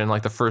Vacation,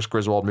 like the first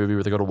Griswold movie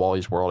where they go to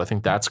Wally's World. I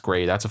think that's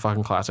great. That's a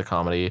fucking classic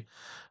comedy.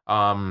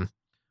 And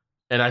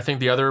I think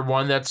the other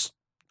one that's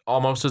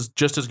almost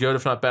just as good,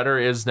 if not better,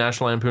 is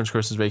National Lampoon's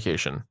Christmas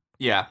Vacation.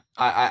 Yeah,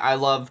 I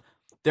love.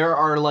 There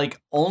are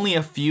like only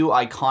a few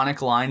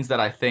iconic lines that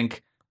I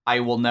think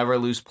I will never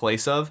lose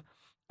place of,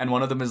 and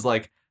one of them is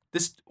like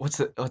this.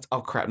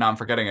 Oh crap! Now I'm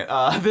forgetting it.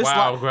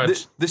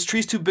 This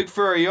tree's too big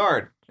for our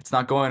yard. It's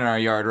not going in our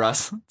yard,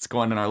 Russ. It's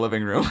going in our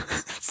living room.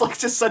 It's like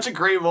just such a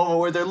great moment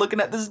where they're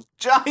looking at this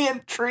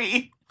giant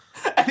tree,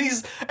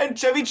 and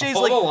Chevy Chase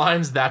All like the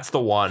lines. That's the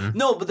one.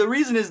 no, but the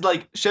reason is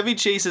like Chevy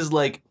Chase is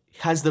like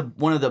has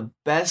one of the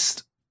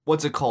best.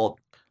 What's it called?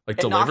 Like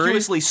delivery.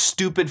 Innocuously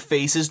stupid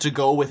faces to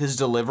go with his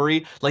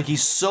delivery. Like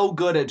he's so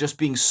good at just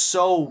being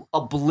so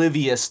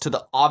oblivious to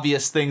the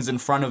obvious things in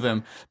front of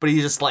him, but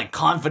he's just like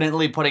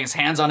confidently putting his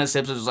hands on his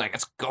hips and just like,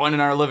 it's going in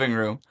our living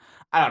room.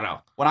 I don't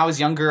know. When I was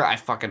younger, I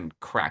fucking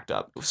cracked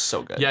up. It was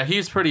so good. Yeah, he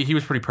was pretty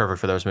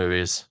perfect for those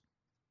movies.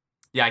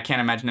 Yeah, I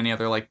can't imagine any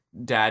other like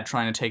dad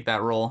trying to take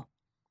that role.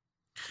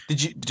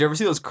 Did you ever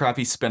see those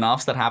crappy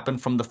spin-offs that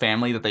happened from the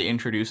family that they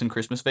introduce in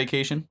Christmas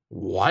Vacation?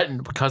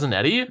 What? Cousin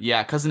Eddie?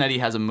 Yeah, Cousin Eddie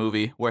has a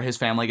movie where his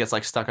family gets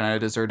like stuck on a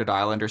deserted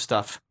island or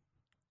stuff.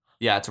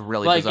 Yeah, it's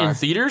really like bizarre. in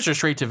theaters or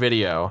straight to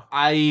video?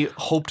 I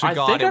hope to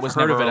God it was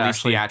never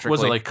released theatrically.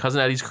 Was it like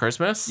Cousin Eddie's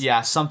Christmas?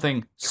 Yeah,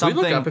 something. Can we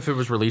look up if it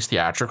was released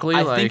theatrically?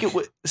 I think it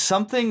was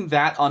something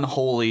that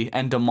unholy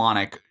and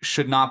demonic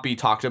should not be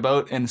talked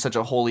about in such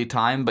a holy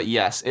time. But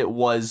yes, it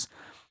was.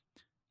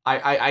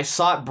 I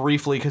saw it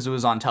briefly because it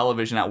was on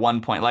television at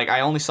one point. Like, I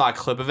only saw a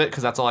clip of it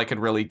because that's all I could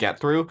really get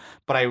through.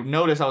 But I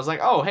noticed, I was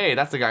like, oh, hey,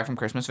 that's the guy from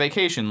Christmas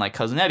Vacation, like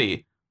Cousin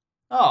Eddie.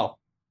 Oh,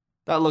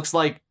 that looks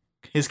like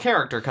his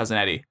character, Cousin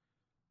Eddie.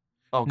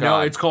 Oh, God. No,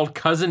 it's called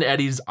Cousin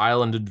Eddie's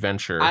Island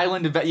Adventure.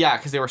 Yeah,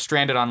 because they were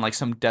stranded on, like,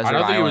 some desert I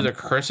don't think island. it was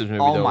a Christmas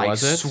movie, oh, though, my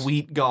was it?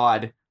 sweet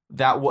God.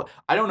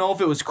 I don't know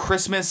if it was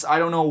Christmas. I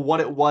don't know what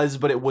it was,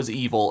 but it was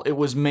evil. It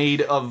was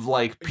made of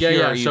like pure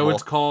evil. So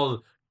it's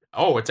called.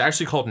 Oh, it's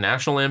actually called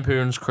National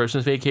Lampoon's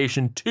Christmas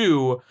Vacation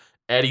 2: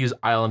 Eddie's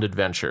Island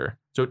Adventure.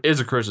 So it is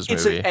a Christmas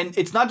movie. And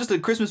it's not just a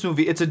Christmas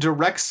movie. It's a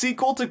direct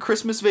sequel to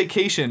Christmas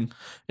Vacation.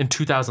 In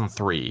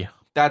 2003.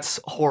 That's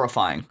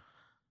horrifying.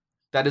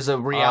 That is a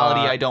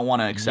reality I don't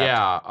want to accept.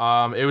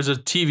 Yeah. It was a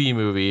TV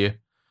movie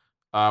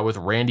with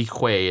Randy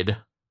Quaid.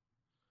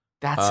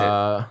 That's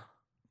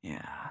it.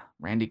 Yeah.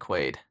 Randy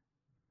Quaid.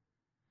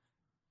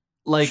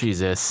 Like,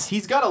 Jesus.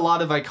 He's got a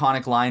lot of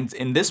iconic lines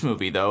in this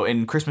movie, though.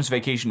 In Christmas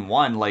Vacation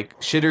 1, like,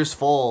 Shitter's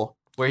Full,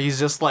 where he's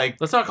just like...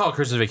 Let's not call it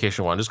Christmas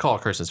Vacation 1. Just call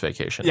it Christmas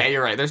Vacation. Yeah,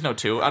 you're right. There's no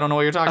 2. I don't know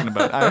what you're talking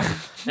about.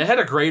 It had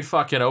a great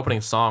fucking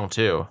opening song,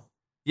 too.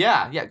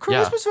 Yeah.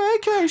 Christmas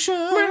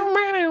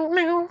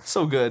Vacation.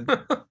 So good.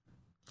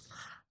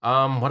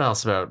 What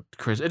else about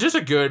Chris? It's just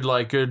a good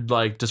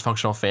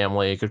dysfunctional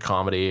family, good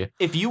comedy.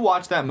 If you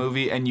watch that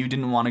movie and you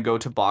didn't want to go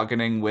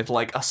tobogganing with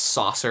like a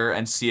saucer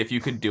and see if you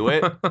could do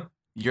it,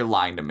 you're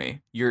lying to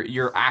me.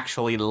 You're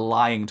actually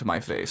lying to my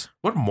face.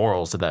 What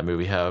morals did that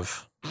movie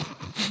have?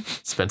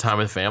 Spend time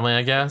with family,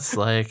 I guess.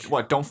 Like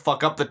what? Don't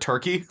fuck up the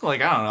turkey.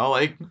 Like I don't know.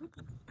 Like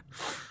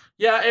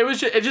yeah,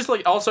 it just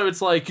like also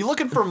it's like you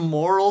looking for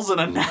morals in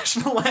a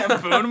National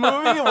Lampoon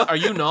movie? Are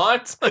you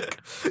not? Like,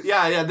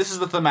 yeah. This is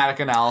the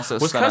thematic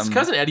analysis. Was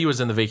Cousin Eddie was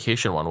in the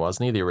Vacation one,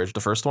 wasn't he? The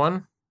first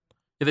one.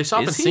 Yeah, they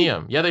stop and see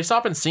him. Yeah, they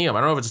stop and see him.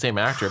 I don't know if it's the same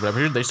actor, but I'm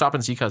pretty sure they stop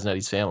and see Cousin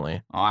Eddie's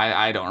family. Oh,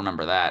 I don't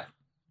remember that.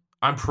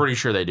 I'm pretty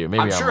sure they do.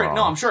 Maybe I'm sure. wrong.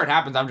 No, I'm sure it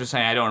happens. I'm just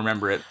saying I don't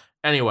remember it.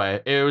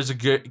 Anyway, it was a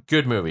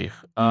good movie.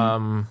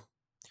 Yeah,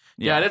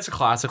 and it's a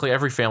classic. Like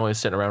every family is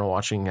sitting around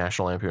watching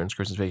National Lampoon's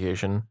Christmas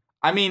Vacation.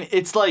 I mean,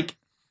 it's like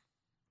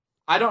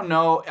I don't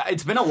know.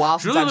 It's been a while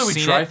since I've seen it.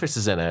 Julia Louis-Dreyfus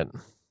is in it.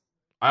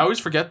 I always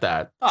forget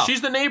that. Oh.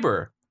 She's the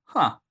neighbor.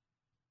 Huh.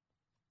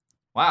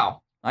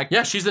 Wow.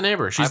 Yeah, she's the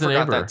neighbor. She's the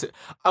neighbor. That too.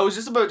 I was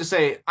just about to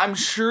say, I'm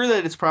sure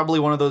that it's probably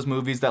one of those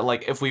movies that,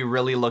 like, if we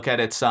really look at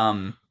its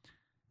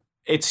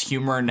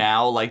humor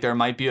now, like, there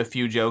might be a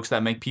few jokes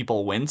that make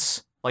people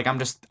wince. Like, I'm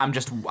just thinking,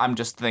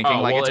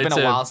 it's been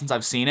a while since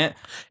I've seen it.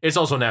 It's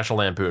also a National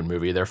Lampoon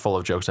movie. They're full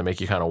of jokes that make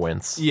you kind of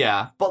wince.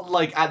 Yeah, but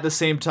like at the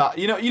same time,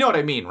 you know what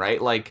I mean,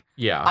 right? Like,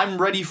 yeah, I'm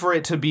ready for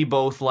it to be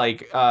both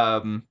like,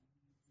 I'm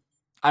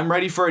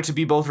ready for it to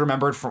be both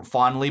remembered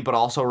fondly, but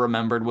also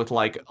remembered with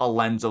like a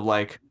lens of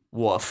like,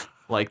 woof.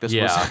 Like this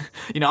was,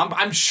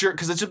 I'm sure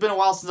because it's just been a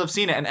while since I've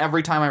seen it, and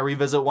every time I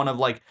revisit one of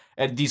like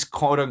these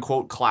quote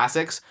unquote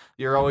classics,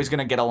 you're always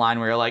gonna get a line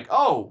where you're like,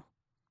 oh,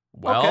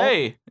 well,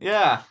 okay,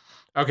 yeah.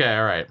 Okay,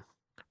 all right.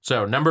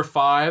 So number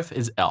 5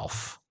 is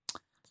Elf.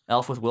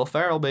 Elf with Will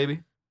Ferrell,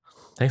 baby.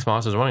 Thanks,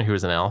 Moss. I was wondering who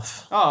was in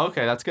Elf. Oh,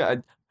 okay, that's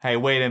good. Hey,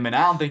 wait a minute.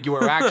 I don't think you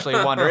were actually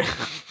wondering.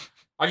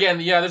 Again,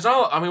 yeah. There's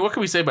no. I mean, what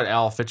can we say about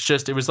Elf? It's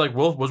just it was like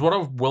was one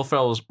of Will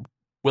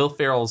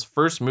Ferrell's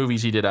first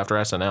movies he did after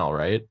SNL,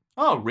 right?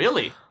 Oh,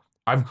 really?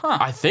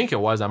 I think it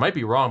was. I might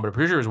be wrong, but I'm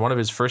pretty sure it was one of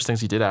his first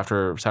things he did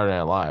after Saturday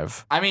Night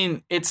Live. I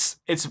mean, it's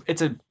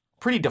a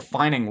pretty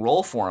defining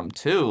role for him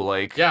too.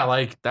 Like, yeah,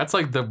 like that's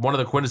like one of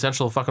the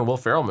quintessential fucking Will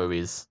Ferrell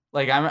movies.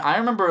 Like I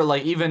remember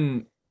like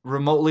even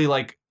remotely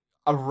like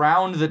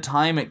around the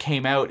time it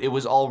came out, it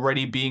was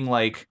already being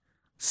like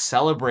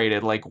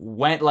celebrated. Like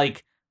went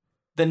like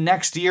the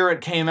next year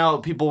it came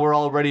out, people were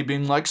already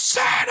being like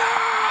Santa,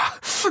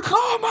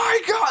 oh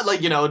my god, like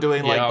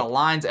doing like the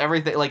lines,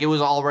 everything. Like it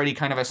was already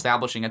kind of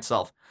establishing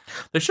itself.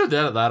 They showed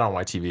that on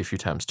YTV a few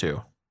times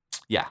too.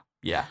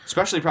 Yeah,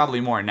 especially probably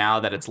more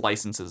now that it's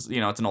licenses.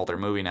 It's an older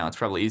movie now. It's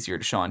probably easier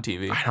to show on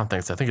TV. I don't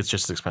think so. I think it's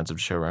just as expensive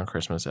to show around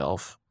Christmas.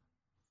 Elf.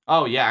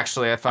 Oh yeah,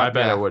 actually, I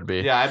bet it would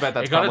be. Yeah, I bet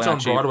that's. It got its own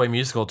Broadway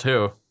musical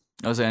too.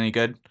 Was it any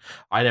good?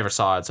 I never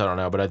saw it, so I don't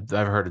know. But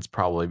I've heard it's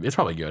probably good.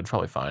 It's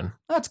probably fine.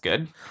 That's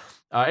good.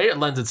 It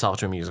lends itself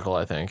to a musical,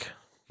 I think.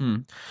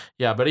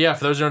 Yeah, but yeah,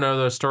 for those who don't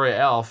know the story of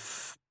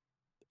Elf,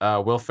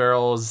 Will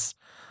Ferrell's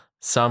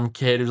some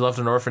kid who's left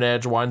an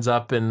orphanage winds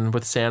up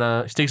with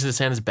Santa. He sneaks into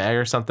Santa's bag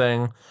or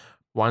something.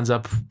 Winds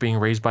up being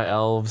raised by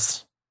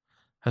elves.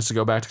 Has to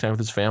go back to connect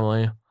with his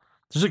family.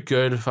 There's a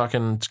good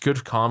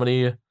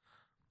comedy.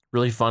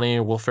 Really funny.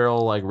 Will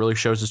Ferrell like really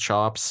shows his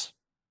chops.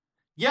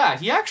 Yeah,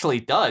 he actually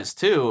does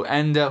too.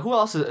 And who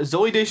else?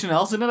 Zooey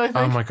Deschanel's in it, I think.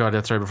 Oh my god,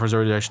 that's right. Before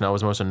Zooey Deschanel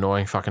was the most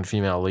annoying fucking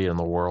female lead in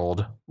the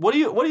world. What are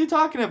you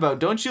talking about?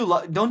 Don't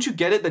you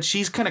get it that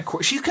she's kind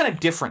of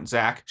different,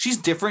 Zach? She's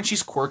different.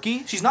 She's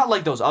quirky. She's not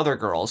like those other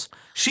girls.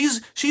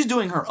 She's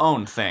doing her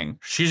own thing.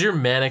 She's your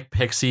manic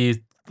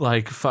pixie.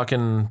 Like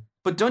fucking.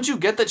 But don't you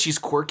get that she's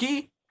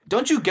quirky?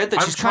 Don't you get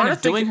that she's kind of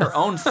doing her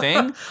own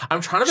thing? I'm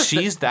trying to.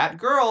 She's that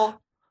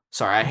girl.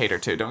 Sorry, I hate her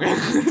too. Don't.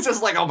 It's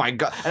just like, oh my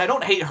god, and I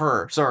don't hate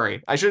her.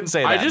 Sorry, I shouldn't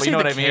say that. I just hate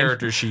the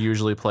characters she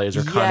usually plays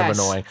are kind of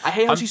annoying. I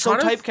hate how she's so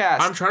typecast.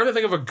 I'm trying to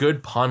think of a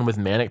good pun with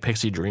manic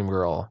pixie dream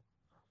girl.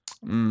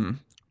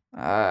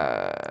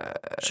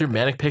 It's your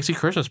manic pixie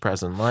Christmas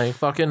present. Like,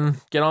 fucking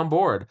get on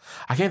board.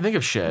 I can't think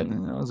of shit.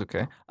 That was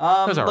okay.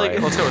 That was all right.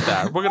 Let's go with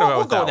that. We're gonna go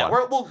with that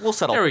one. We'll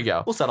settle. There we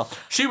go. We'll settle.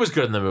 She was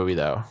good in the movie,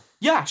 though.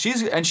 Yeah,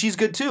 she's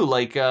good too.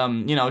 Like,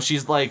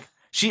 she's like,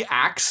 she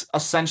acts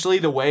essentially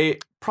the way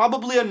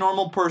probably a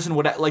normal person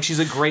would. Like, she's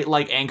a great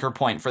like anchor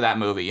point for that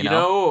movie. You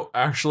know?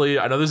 Actually,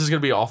 I know this is gonna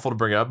be awful to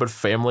bring up, but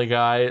Family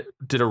Guy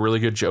did a really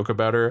good joke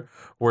about her,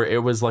 where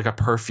it was like a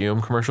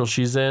perfume commercial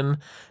she's in,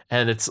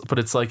 and it's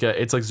like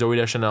Zooey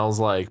Deschanel's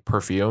like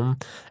perfume,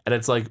 and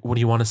it's like, what do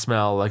you want to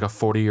smell? Like a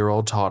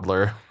 40-year-old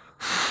toddler.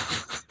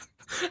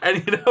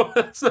 And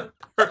that's a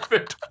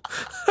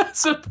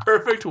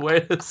perfect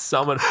way to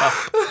sum it up.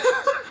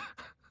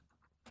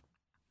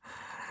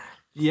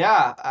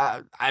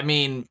 Yeah,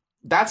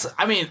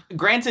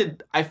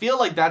 granted, I feel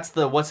like that's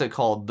the, what's it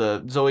called?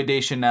 The Zooey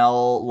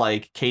Deschanel,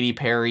 like Katy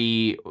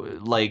Perry,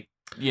 like,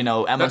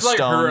 Emma That's like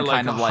Stone her,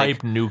 like, kind of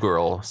hype new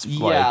girl.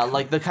 Yeah,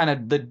 like the kind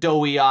of the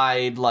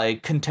doughy-eyed,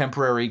 like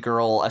contemporary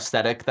girl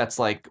aesthetic that's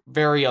like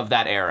very of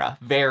that era.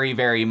 Very,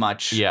 very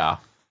much. Yeah.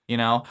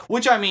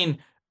 Which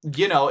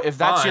if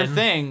that's your Fine.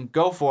 thing,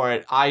 go for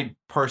it. I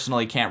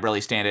personally can't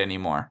really stand it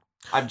anymore.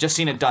 I've just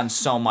seen it done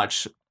so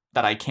much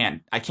that I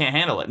can't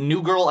handle it.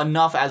 New Girl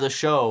enough as a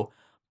show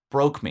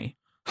broke me.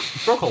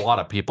 It broke a lot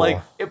of people.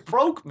 Like, it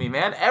broke me,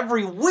 man.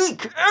 Every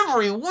week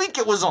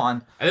it was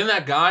on. And then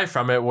that guy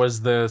from it was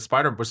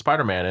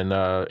Spider-Man in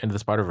Into the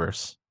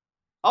Spider-Verse.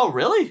 Oh,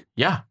 really?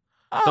 Yeah.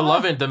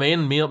 The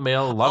main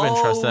male love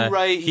interest.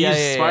 Right.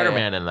 He's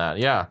Spider-Man in that.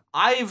 Yeah.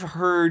 I've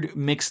heard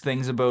mixed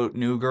things about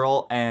New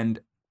Girl, and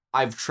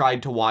I've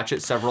tried to watch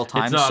it several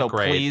times. It's not so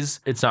great. Please,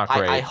 it's not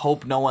great. I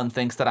hope no one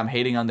thinks that I'm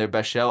hating on their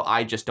best show.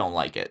 I just don't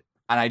like it,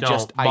 and I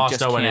just Moss,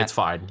 can't. It's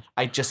fine.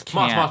 I just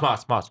can't.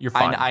 Moss. You're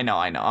fine. I know.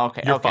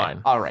 Okay. You're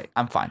fine. All right.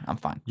 I'm fine.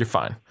 You're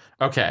fine.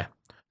 Okay.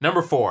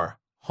 Number 4,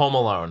 Home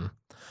Alone.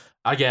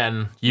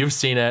 Again, you've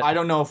seen it. I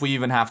don't know if we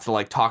even have to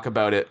like talk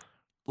about it.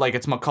 Like,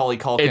 it's Macaulay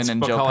Culkin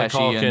and Joe Pesci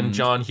Culkin, and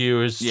John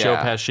Hughes, Joe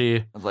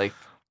Pesci. Like,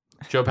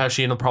 Joe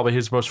Pesci in probably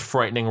his most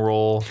frightening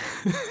role.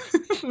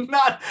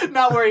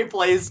 not where he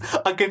plays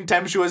a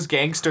contemptuous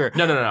gangster.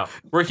 No.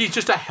 Where he's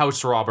just a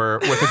house robber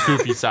with a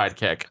goofy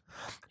sidekick.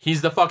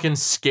 He's the fucking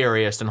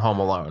scariest in Home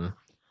Alone.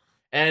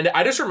 And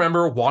I just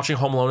remember watching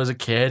Home Alone as a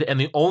kid, and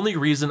the only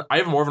reason I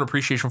have more of an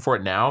appreciation for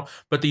it now,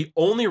 but the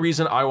only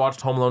reason I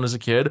watched Home Alone as a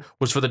kid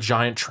was for the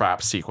giant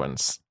trap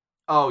sequence.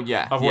 Oh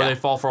yeah, of where they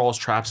fall for all those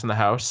traps in the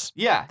house.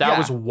 Yeah, that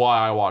was why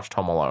I watched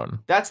Home Alone.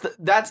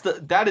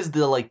 That is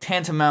the like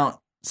tantamount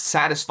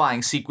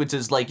satisfying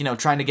sequences, like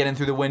trying to get in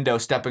through the window,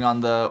 stepping on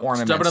the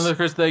ornaments. Stepping on the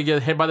Chris, they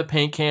get hit by the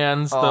paint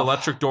cans, the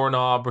electric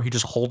doorknob, where he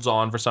just holds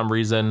on for some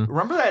reason.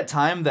 Remember that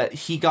time that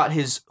he got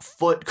his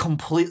foot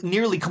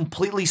nearly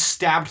completely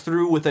stabbed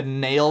through with a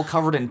nail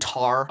covered in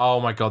tar? Oh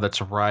my god,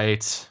 that's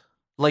right.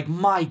 Like,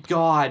 my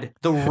god,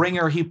 the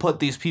ringer he put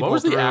these people through.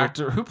 What was the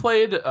actor who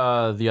played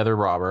the other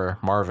robber,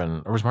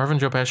 Marvin? Or was Marvin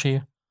Joe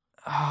Pesci?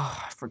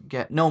 Oh, I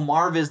forget. No,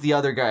 Marv is the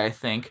other guy, I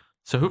think.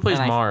 So who plays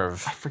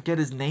Marv? I forget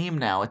his name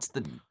now.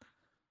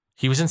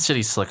 He was in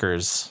City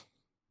Slickers.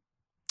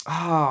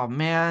 Oh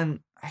man,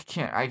 I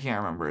can't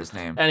remember his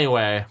name.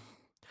 Anyway,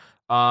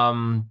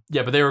 yeah,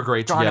 but they were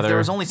great together. If there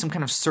was only some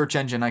kind of search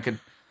engine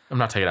I'm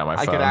not taking out my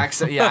phone. I could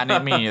access. Yeah,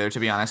 me neither, to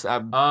be honest.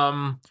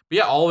 But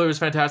yeah, all of it was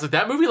fantastic.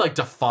 That movie like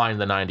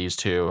defined the 90s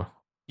too.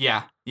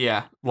 Yeah.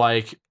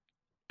 Like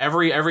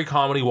every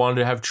comedy wanted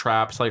to have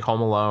traps, like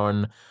Home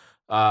Alone.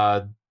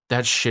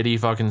 That shitty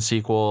fucking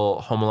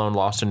sequel, Home Alone: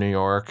 Lost in New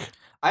York.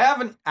 I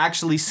haven't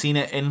actually seen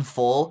it in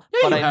full,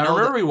 but I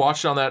remember we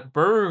watched it on that.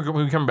 Remember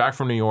when we come back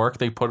from New York,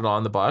 they put it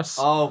on the bus.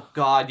 Oh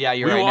God, yeah,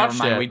 you're right. Never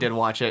mind, we did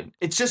watch it.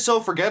 It's just so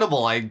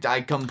forgettable. I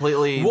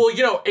completely. Well,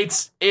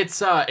 it's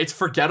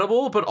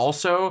forgettable, but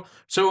also,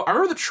 so I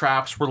remember the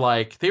traps were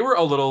like, they were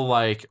a little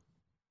like,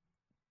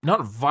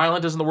 not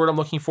violent isn't the word I'm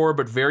looking for,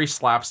 but very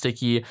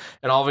slapsticky,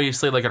 and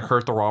obviously like it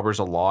hurt the robbers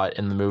a lot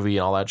in the movie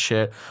and all that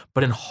shit.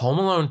 But in Home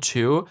Alone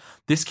 2,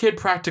 this kid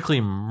practically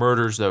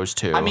murders those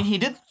two. I mean, he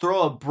did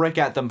throw a brick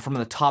at them from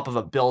the top of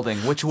a building,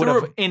 which would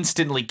have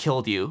instantly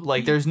killed you.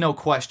 Like, there's no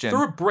question.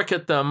 Threw a brick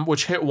at them,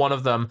 which hit one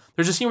of them.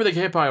 There's a scene where they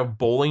get hit by a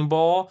bowling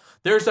ball.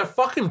 There's that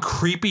fucking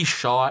creepy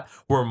shot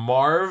where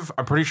Marv,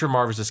 I'm pretty sure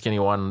Marv is the skinny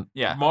one.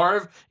 Yeah.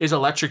 Marv is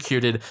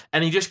electrocuted,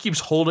 and he just keeps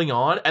holding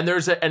on, and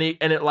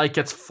it like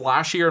gets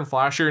flashier and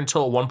flashier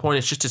until at one point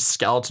it's just a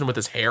skeleton with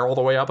his hair all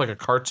the way up like a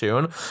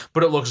cartoon.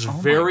 But it looks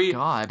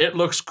it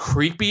looks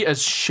creepy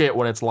as shit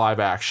when it's live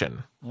action.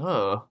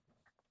 Oh.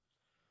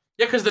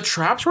 Yeah, because the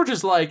traps were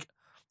just like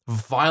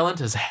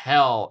violent as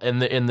hell in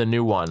the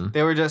new one.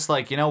 They were just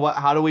like, you know what?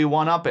 How do we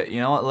one up it? You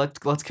know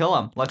what? Let's kill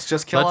him. Let's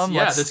just kill him.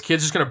 Yeah, this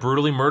kid's just gonna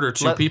brutally murder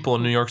two people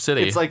in New York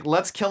City. It's like,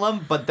 let's kill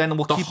him, but then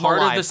we'll keep them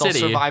alive. They'll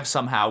survive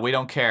somehow. We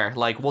don't care.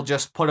 Like, we'll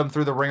just put them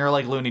through the ringer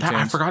like Looney Tunes.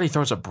 I forgot he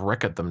throws a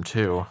brick at them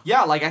too.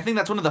 Yeah, like I think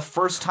that's one of the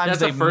first times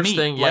they meet.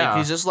 Thing, yeah. Like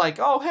he's just like,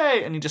 oh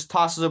hey, and he just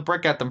tosses a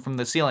brick at them from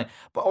the ceiling,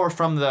 or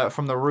from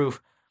the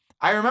roof.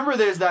 I remember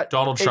there's that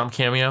Donald Trump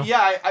cameo.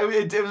 Yeah,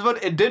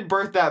 it did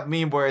birth that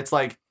meme where it's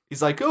like, he's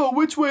like, oh,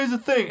 which way is the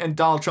thing? And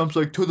Donald Trump's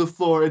like, to the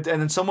floor. And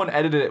then someone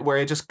edited it where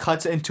it just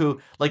cuts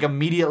into, like,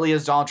 immediately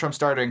as Donald Trump's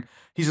starting,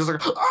 he's just like,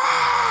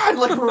 ah, and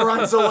like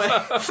runs away.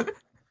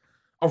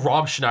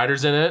 Rob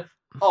Schneider's in it.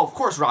 Oh, of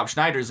course, Rob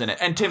Schneider's in it,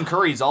 and Tim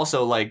Curry's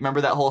also like. Remember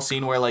that whole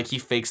scene where like he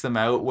fakes them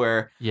out,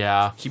 where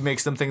Yeah. he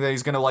makes them think that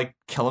he's gonna like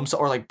kill himself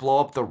or like blow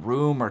up the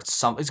room or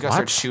something. He's gonna What?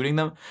 start shooting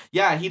them.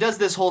 Yeah, he does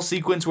this whole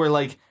sequence where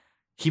like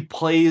he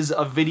plays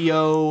a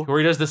video. Where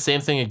he does the same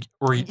thing.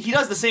 Where He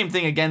does the same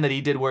thing again that he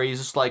did where he's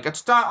just like,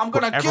 it's not, I'm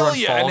gonna kill everyone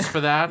you. falls And-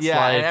 for that. yeah,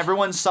 Like, and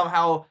everyone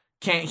somehow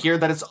can't hear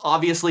that it's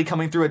obviously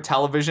coming through a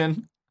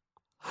television.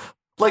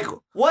 Like,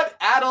 what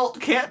adult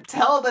can't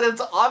tell that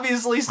it's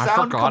obviously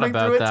sound forgot coming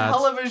about through a that.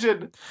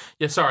 television?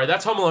 yeah, sorry,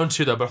 that's Home Alone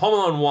 2 though, but Home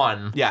Alone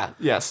 1. Yeah,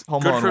 yes.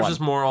 Home Good Alone Christmas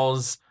 1.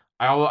 morals.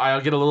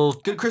 I'll get a little.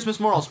 Good Christmas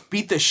morals.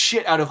 Beat the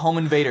shit out of home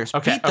invaders.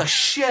 Okay, Beat the okay.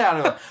 shit out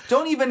of them.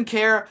 Don't even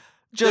care.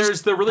 Just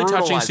There's the really touching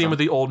brutalize scene them. with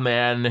the old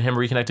man, him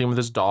reconnecting with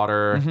his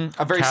daughter.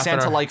 A very Catherine-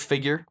 Santa-like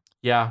figure.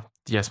 Yeah.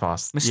 Yes,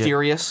 Moss.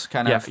 Mysterious,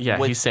 kind Yeah, of. yeah,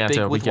 with he's Santa.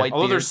 Big, we with get- white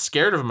although they're beard.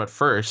 scared of him at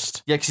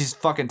first, Yeah, because he's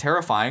fucking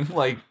terrifying.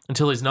 Like,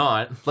 until he's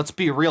not. let's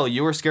be real.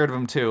 You were scared of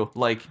him too.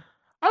 Like,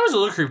 I was a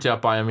little creeped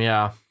out by him,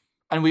 yeah.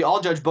 and we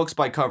all judge books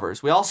by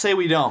covers. We all say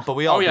we don't, but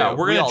we all Oh yeah, do.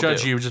 we're We gonna all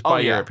judge do. you just Oh,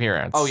 by your yeah.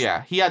 appearance. Oh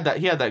yeah, he had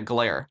that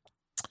glare.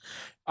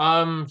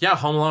 Yeah,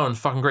 Home Alone,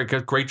 fucking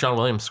great. Great John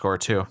Williams score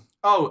too.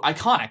 Oh,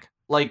 iconic.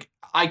 Like,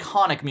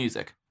 iconic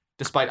music,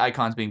 despite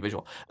icons being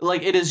visual.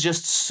 Like, it is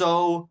just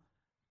so...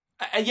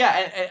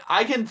 yeah, and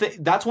I can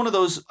that's one of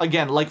those,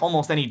 again, like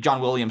almost any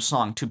John Williams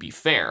song, to be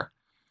fair.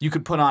 You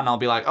could put on and I'll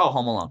be like, oh,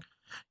 Home Alone.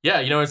 Yeah,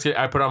 you know,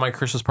 I put on my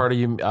Christmas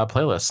party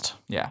playlist.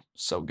 Yeah,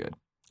 so good.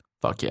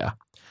 Fuck yeah.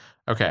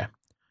 Okay.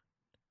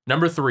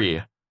 Number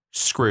 3,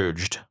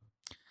 Scrooged.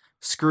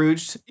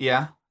 Scrooged,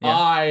 yeah.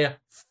 I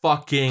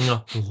fucking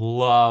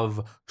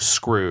love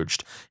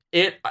Scrooged.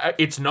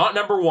 It's not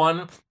number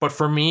 1, but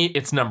for me,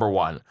 it's number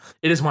 1.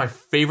 It is my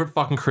favorite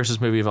fucking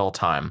Christmas movie of all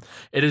time.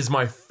 It is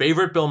my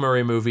favorite Bill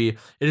Murray movie.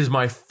 It is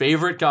my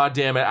favorite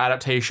goddamn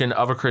adaptation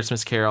of A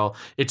Christmas Carol.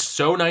 It's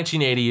so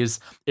 1980s.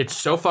 It's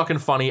so fucking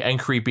funny and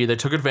creepy. They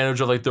took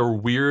advantage of like their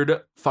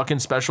weird fucking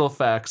special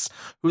effects.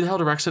 Who the hell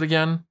directs it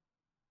again?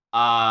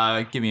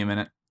 Give me a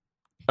minute.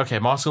 Okay,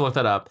 Moss gonna look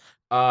that up.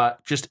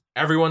 Just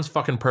everyone's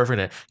fucking perfect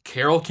in it.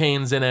 Carol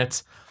Kane's in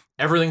it.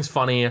 Everything's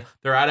funny.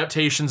 Their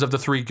adaptations of The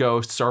Three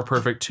Ghosts are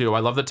perfect too. I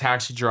love The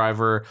Taxi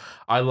Driver.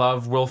 I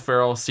love Will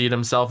Ferrell seeing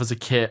himself as a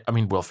kid.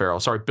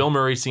 Bill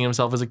Murray seeing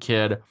himself as a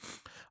kid.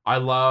 I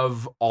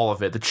love all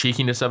of it. The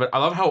cheekiness of it. I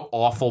love how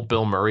awful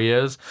Bill Murray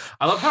is.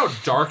 I love how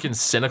dark and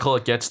cynical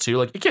it gets too.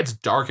 Like, it gets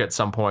dark at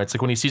some points.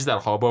 Like when he sees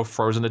that hobo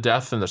frozen to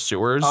death in the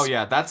sewers. Oh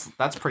yeah, that's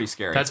pretty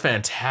scary. That's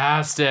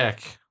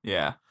fantastic.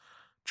 yeah.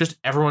 Just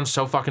everyone's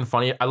so fucking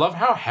funny. I love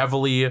how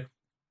heavily,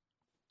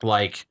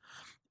 like,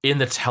 in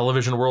the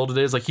television world it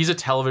is. Like, he's a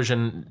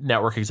television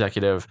network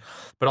executive,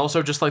 but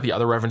also just like the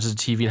other references to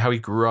TV and how he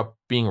grew up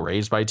being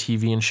raised by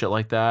TV and shit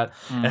like that.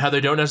 And how they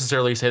don't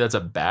necessarily say that's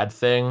a bad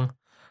thing.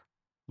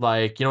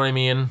 Like, you know what I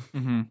mean?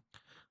 Mm-hmm.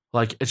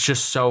 Like, it's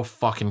just so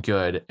fucking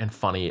good and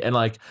funny. And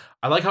like,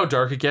 I like how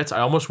dark it gets.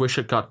 I almost wish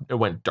it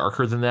went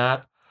darker than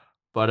that.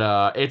 But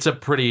I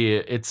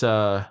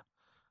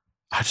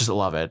just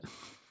love it.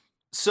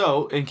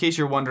 So, in case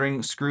you're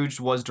wondering,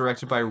 Scrooge was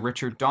directed by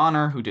Richard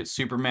Donner, who did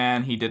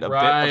Superman. He did a bit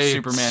Right. of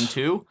Superman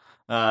 2.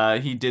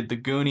 He did The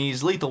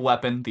Goonies, Lethal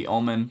Weapon, The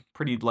Omen,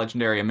 pretty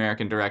legendary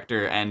American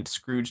director, and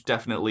Scrooge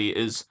definitely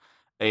is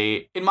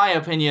in my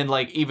opinion,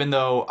 like, even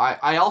though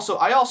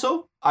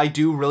I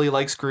do really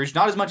like Scrooge,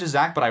 not as much as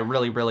Zach, but I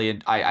really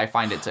I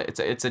find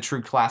it's a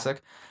true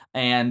classic.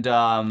 And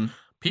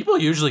People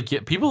usually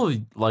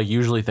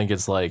think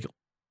it's like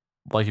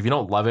if you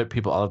don't love it,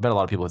 I've met a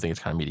lot of people who think it's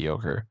kind of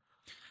mediocre.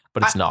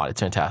 But it's not. It's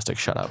fantastic.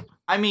 Shut up.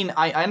 I mean,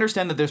 I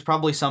understand that there's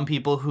probably some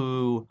people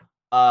who,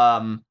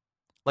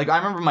 like, I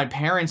remember my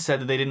parents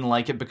said that they didn't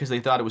like it because they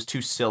thought it was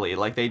too silly.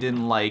 Like, they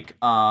didn't like,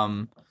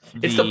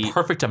 It's the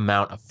perfect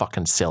amount of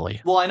fucking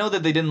silly. Well, I know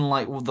that they didn't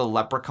like the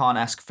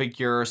leprechaun-esque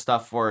figure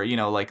stuff, or, you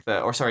know, like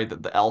the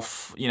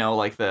elf, you know,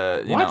 like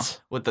the, you know,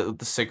 with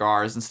the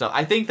cigars and stuff.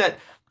 I think that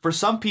for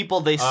some people,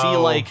 they see,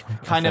 like,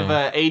 kind of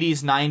a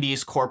 80s,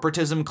 90s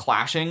corporatism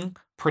clashing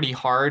pretty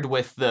hard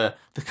with the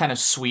kind of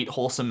sweet,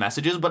 wholesome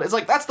messages, but it's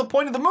like, that's the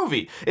point of the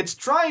movie. It's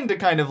trying to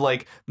kind of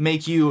like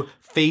make you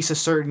face a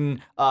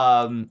certain,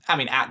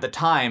 at the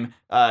time,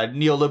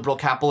 neoliberal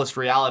capitalist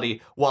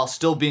reality, while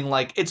still being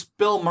like, it's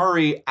Bill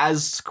Murray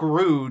as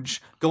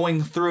Scrooge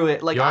going through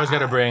it. Like, You always got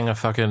to bring a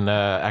fucking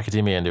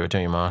academia into it,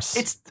 don't you, Moss?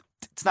 It's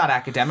not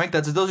academic.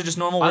 Those are just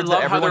normal words I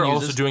love that how everyone they're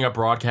uses. also doing a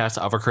broadcast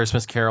of A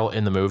Christmas Carol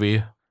in the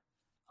movie.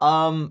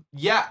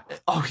 Yeah.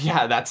 Oh,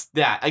 yeah. That's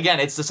that.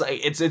 Again, it's just like,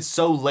 it's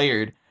so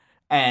layered,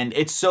 and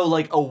it's so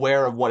like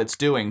aware of what it's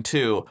doing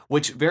too,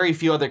 which very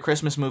few other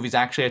Christmas movies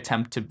actually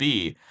attempt to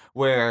be,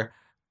 where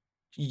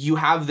you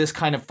have this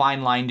kind of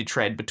fine line to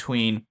tread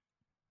between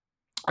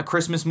a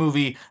Christmas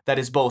movie that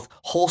is both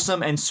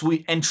wholesome and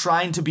sweet and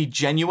trying to be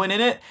genuine in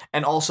it,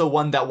 and also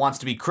one that wants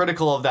to be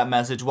critical of that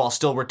message while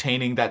still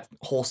retaining that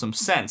wholesome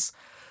sense.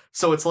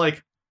 So it's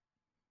like,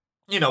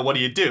 you know, what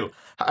do you do?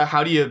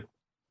 How do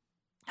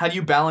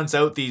you balance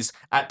out these,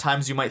 at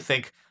times you might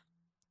think,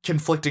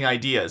 conflicting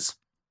ideas?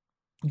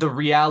 The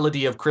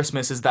reality of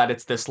Christmas is that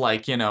it's this,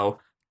 like, you know,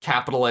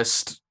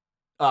 capitalist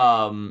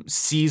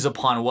seize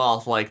upon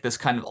wealth, like this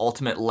kind of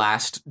ultimate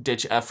last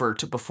ditch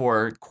effort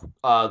before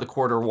the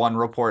Q1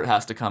 report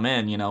has to come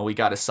in. We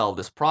got to sell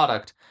this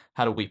product.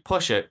 How do we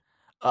push it?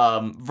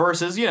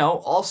 Versus,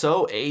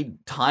 also a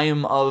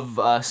time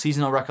of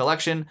seasonal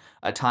recollection,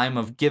 a time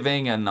of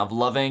giving and of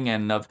loving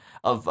and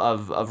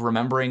of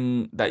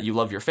remembering that you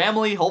love your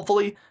family,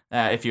 hopefully,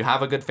 if you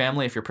have a good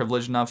family, if you're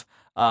privileged enough,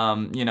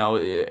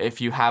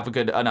 if you have a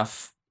good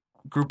enough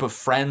group of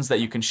friends that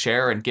you can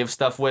share and give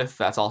stuff with.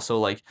 That's also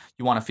like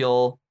you want to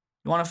feel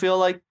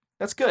like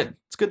that's good.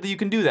 It's good that you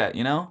can do that,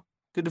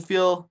 Good to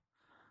feel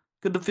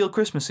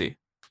Christmassy.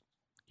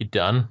 You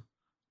done?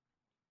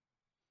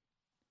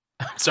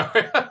 I'm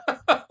sorry.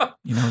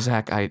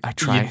 Zach, I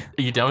try.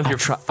 You done with your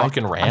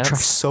fucking rants? I try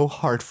so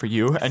hard for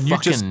you, and you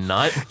just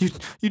nut.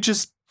 You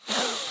just.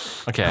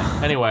 Okay.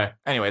 Anyway,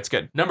 it's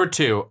good. Number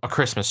 2, A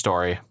Christmas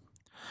Story.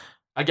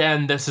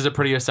 Again, this is a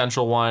pretty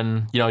essential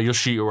one. You'll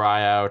shoot your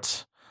eye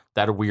out.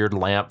 That weird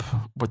lamp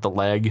with the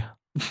leg.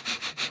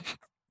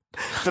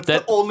 That's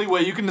the only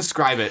way you can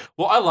describe it.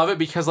 Well, I love it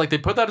because they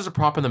put that as a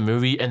prop in the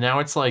movie, and now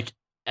it's like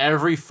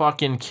every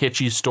fucking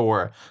kitschy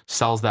store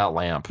sells that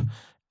lamp.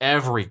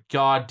 Every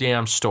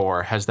goddamn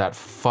store has that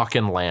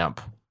fucking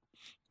lamp.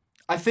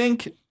 I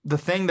think the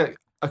thing that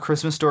A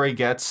Christmas Story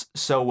gets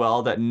so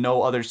well that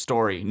no other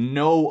story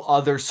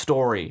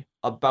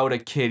about a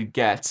kid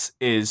gets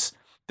is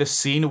the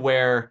scene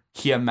where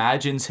he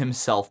imagines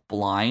himself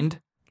blind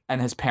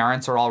and his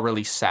parents are all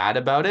really sad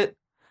about it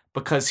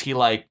because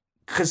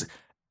because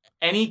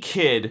any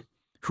kid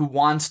who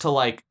wants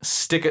to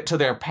stick it to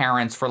their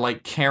parents for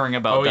caring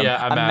about them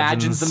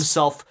imagines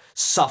themselves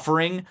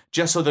suffering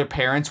just so their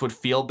parents would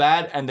feel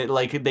bad, and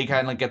they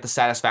kind of get the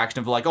satisfaction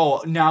of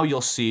oh, now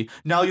you'll see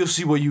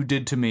what you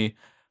did to me.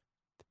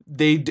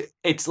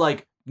 It's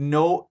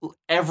no,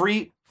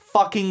 every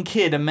fucking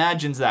kid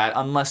imagines that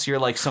unless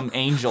you're some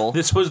angel.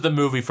 This was the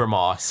movie for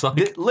Moss.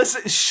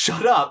 Listen,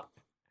 shut up.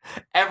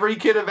 Every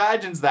kid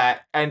imagines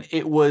that, and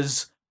it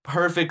was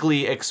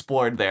perfectly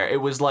explored there.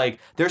 It was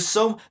there's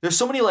so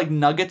many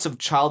nuggets of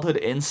childhood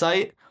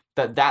insight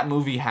that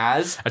movie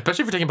has,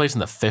 especially if you're taking place in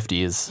the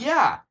 50s.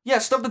 Yeah,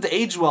 stuff that's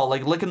aged well,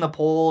 licking the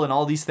pole and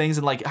all these things,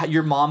 and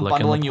your mom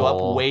bundling you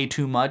up way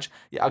too much.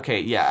 Yeah, okay,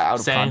 yeah, out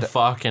of saying context.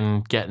 Fuck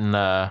and getting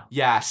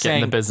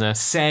getting the business.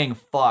 Saying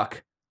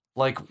fuck,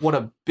 what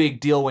a big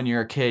deal when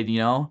you're a kid, it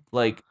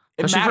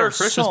especially matters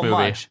for a Christmas so movie.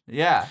 much.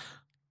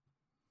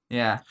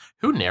 Yeah.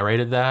 Who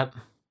narrated that?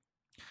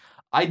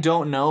 I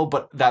don't know,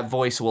 but that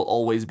voice will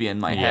always be in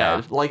my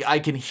head. I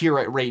can hear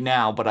it right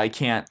now, but I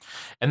can't.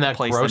 And that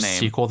place gross the name.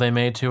 Sequel they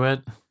made to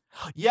it.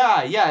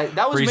 Yeah,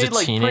 that was made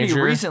pretty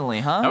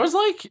recently, huh? That was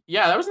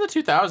that was in the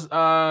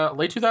 2000s,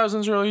 late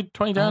 2000s, early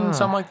 2010,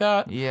 something like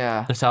that.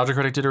 Yeah. Nostalgia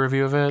Critic did a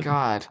review of it.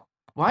 God,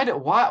 why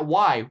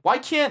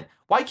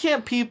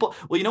can't people?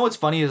 Well, you know what's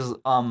funny is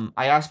I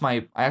asked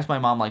my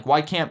mom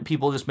why can't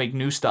people just make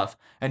new stuff?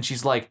 And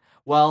she's like,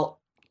 well,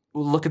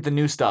 look at the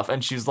new stuff,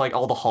 and she's like,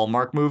 all the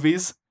Hallmark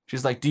movies.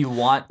 She's like, do you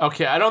want?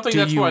 Okay, I don't think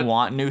that's what. Do you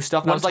want new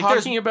stuff? When I'm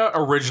talking about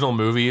original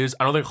movies,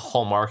 I don't think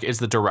Hallmark is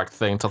the direct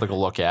thing to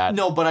look at.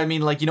 No, but I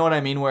mean, you know what I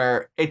mean,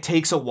 where it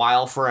takes a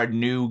while for a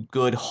new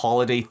good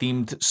holiday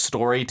themed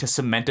story to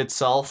cement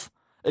itself.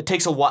 It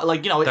takes a while,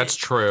 That's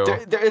true.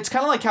 It's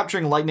kind of like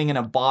capturing lightning in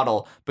a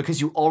bottle because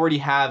you already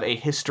have a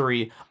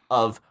history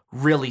of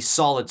really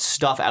solid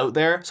stuff out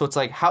there. So it's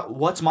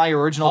what's my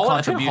original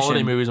contribution? I think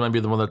holiday movies might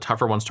be one of the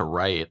tougher ones to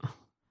write.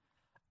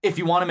 If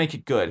you want to make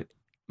it good.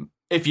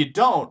 If you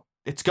don't,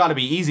 it's got to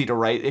be easy to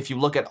write. If you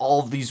look at all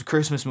of these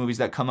Christmas movies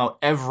that come out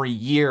every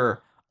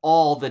year,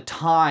 all the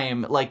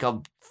time, like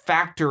a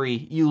factory,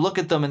 you look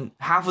at them and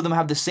half of them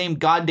have the same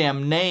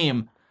goddamn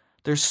name.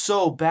 They're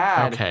so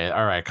bad. Okay,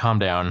 all right, calm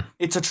down.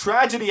 It's a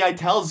tragedy, I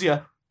tells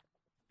you.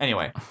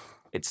 Anyway,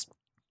 that's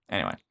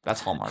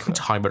Hallmark. I'm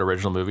talking about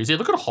original movies. Yeah,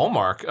 look at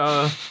Hallmark.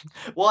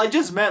 Well, I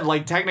just meant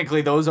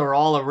technically those are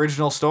all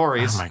original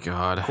stories. Oh my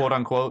god. Quote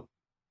unquote.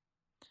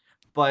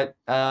 But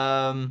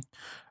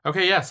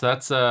okay, yes,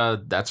 that's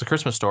A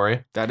Christmas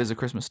Story. That is A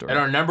Christmas Story. And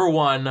our number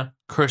one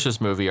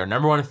Christmas movie, our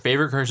number one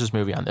favorite Christmas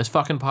movie on this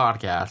fucking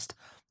podcast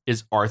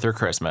is Arthur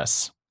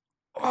Christmas.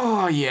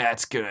 Oh, yeah,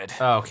 it's good.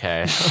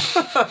 Okay.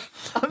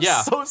 I'm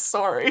so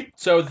sorry.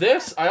 So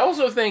I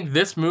also think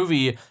this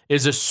movie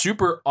is a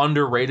super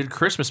underrated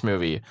Christmas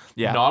movie.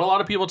 Yeah. Not a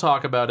lot of people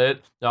talk about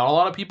it. Not a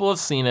lot of people have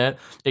seen it.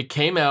 It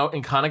came out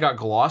and kind of got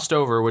glossed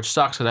over, which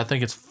sucks because I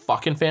think it's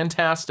fucking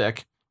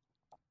fantastic.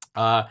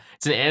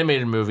 It's an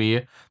animated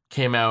movie.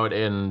 Came out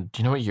in, do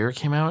you know what year it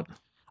came out?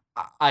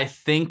 I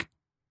think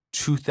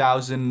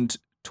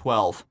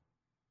 2012.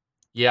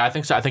 Yeah, I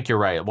think so. I think you're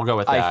right. We'll go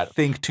with that. I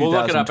think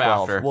 2012. We'll look it up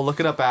after. We'll look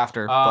it up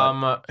after.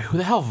 Who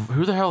the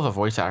hell are the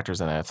voice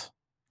actors in it?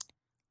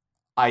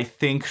 I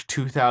think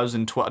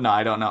 2012. No,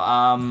 I don't know.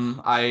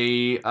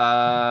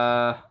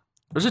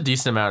 There's a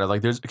decent amount of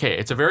like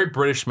it's a very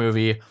British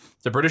movie.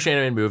 It's a British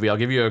animated movie. I'll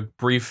give you a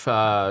brief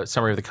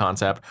summary of the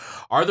concept.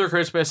 Arthur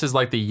Christmas is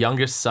like the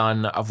youngest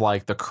son of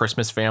like the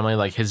Christmas family.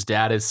 Like his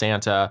dad is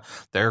Santa.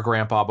 Their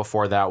grandpa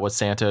before that was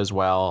Santa as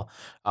well.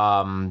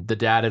 The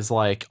dad is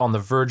like on the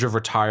verge of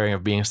retiring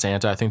of being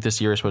Santa. I think this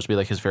year is supposed to be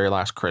like his very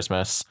last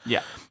Christmas.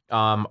 Yeah.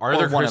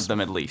 Arthur or one of them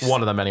at least.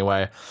 One of them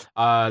anyway.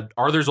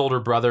 Arthur's older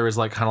brother is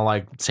like kind of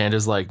like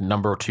Santa's like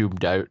number 2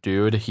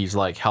 dude. He's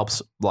like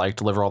helps like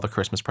deliver all the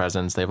Christmas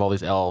presents. They have all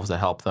these elves that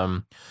help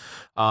them.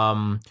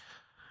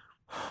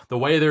 The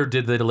way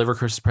they deliver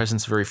Christmas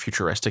presents is very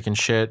futuristic and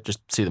shit. Just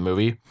see the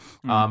movie.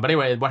 But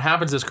anyway, what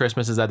happens this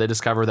Christmas is that they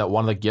discover that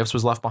one of the gifts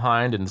was left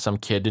behind and some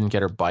kid didn't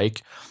get her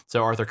bike.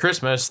 So Arthur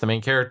Christmas, the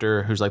main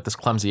character, who's like this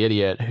clumsy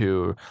idiot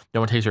who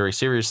no one takes very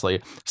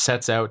seriously,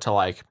 sets out to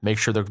like make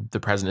sure the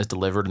present is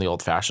delivered in the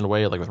old fashioned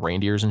way, like with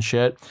reindeers and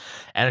shit.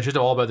 And it's just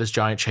all about this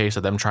giant chase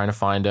of them trying to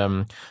find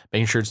him,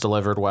 making sure it's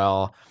delivered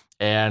well.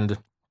 And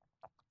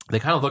they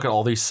kind of look at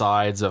all these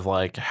sides of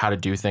like how to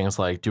do things,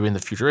 like doing the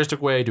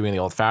futuristic way, doing the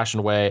old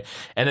fashioned way.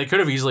 And they could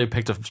have easily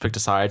picked a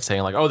side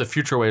saying like, oh, the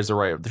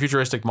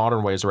futuristic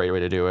modern way is the right way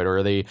to do it,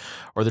 or the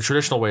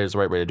traditional way is the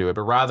right way to do it.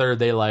 But rather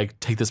they like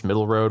take this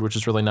middle road, which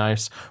is really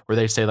nice, where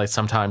they say like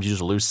sometimes you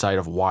just lose sight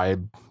of why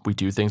we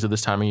do things at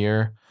this time of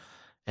year.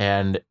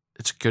 And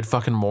it's a good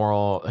fucking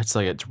moral. It's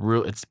like, it's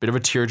a bit of a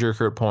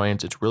tearjerker at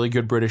points. It's really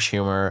good British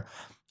humor.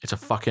 It's a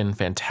fucking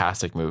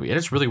fantastic movie. And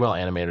it's really well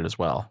animated as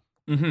well.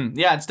 Mm-hmm.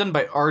 Yeah, it's done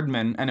by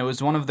Aardman, and it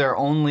was one of their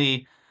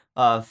only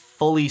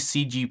fully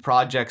CG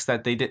projects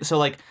that they did. So,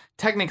 like,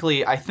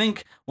 technically, I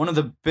think one of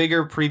the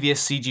bigger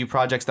previous CG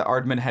projects that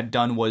Aardman had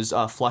done was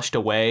Flushed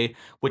Away,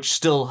 which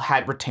still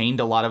had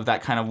retained a lot of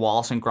that kind of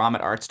Wallace and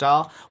Gromit art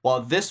style,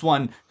 while this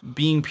one,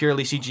 being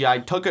purely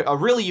CGI, took a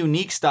really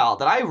unique style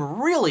that I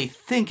really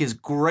think is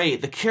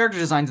great. The character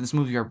designs in this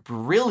movie are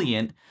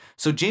brilliant.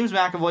 So James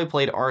McAvoy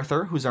played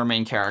Arthur, who's our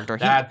main character.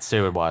 That's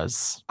who it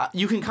was.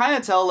 You can kind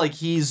of tell, like,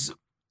 his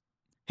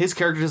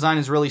character design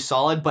is really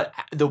solid, but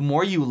the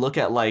more you look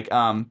at like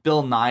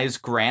Bill Nye's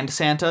Grand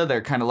Santa,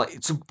 they're kind of like,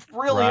 it's a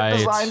brilliant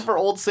design for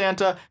old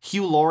Santa.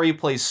 Hugh Laurie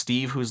plays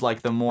Steve, who's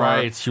like the more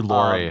Hugh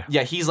Laurie.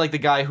 Yeah, he's like the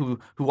guy who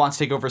wants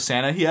to take over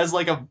Santa. He has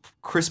like a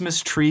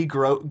Christmas tree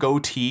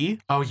goatee.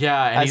 Oh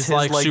yeah, and he's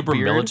like super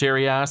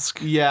military-esque.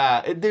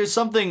 Yeah, there's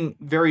something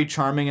very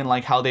charming in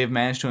like how they've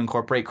managed to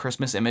incorporate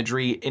Christmas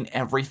imagery in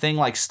everything,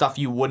 like stuff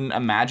you wouldn't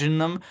imagine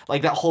them.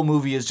 Like that whole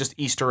movie is just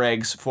Easter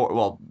eggs for,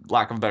 well,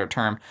 lack of a better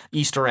term,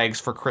 Easter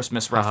eggs for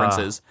Christmas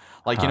references.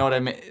 Like, you know what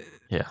I mean?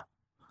 Yeah.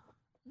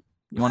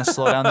 You want to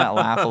slow down that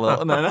laugh a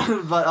little?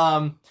 No.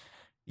 But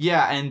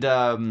yeah,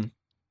 and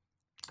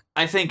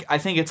I think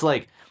it's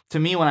like, to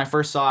me, when I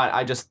first saw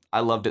it, I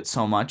loved it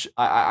so much.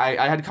 I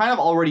had kind of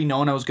already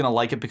known I was gonna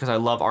like it because I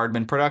love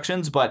Aardman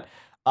Productions, but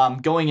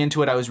going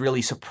into it, I was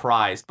really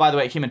surprised. By the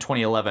way, it came in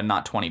 2011,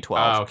 not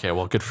 2012. Oh, okay,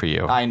 well, good for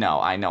you. I know.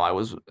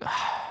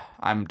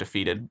 I'm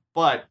defeated,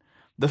 but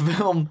the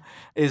film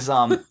is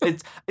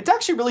it's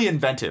actually really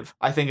inventive,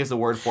 I think is the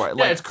word for it.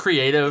 Yeah, it's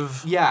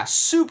creative. Yeah,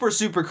 super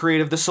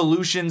creative. The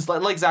solutions,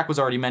 like Zach was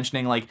already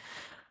mentioning, like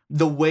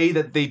the way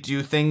that they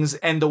do things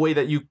and the way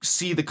that you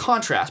see the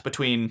contrast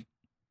between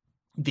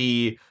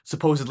the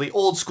supposedly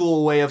old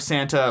school way of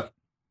Santa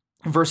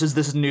versus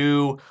this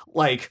new,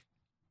 like,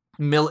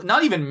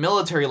 not even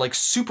military, like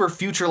super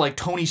future, like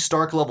Tony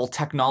Stark level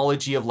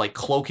technology of like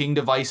cloaking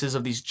devices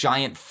of these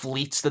giant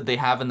fleets that they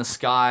have in the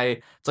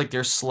sky. It's like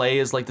their sleigh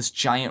is like this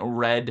giant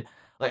red,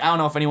 like, I don't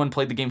know if anyone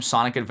played the game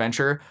Sonic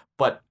Adventure,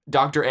 but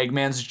Dr.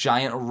 Eggman's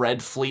giant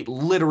red fleet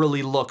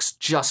literally looks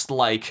just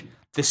like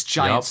this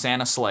giant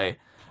Santa sleigh.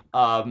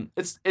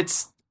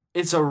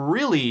 It's a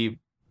really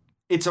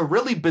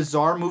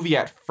bizarre movie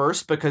at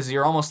first because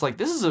you're almost like,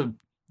 this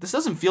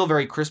doesn't feel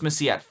very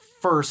Christmassy at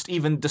first,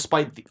 even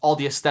despite all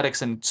the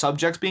aesthetics and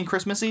subjects being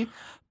Christmassy.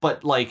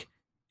 But like,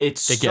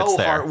 it's so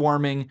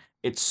heartwarming.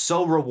 It's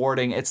so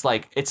rewarding. It's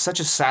like, it's such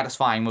a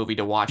satisfying movie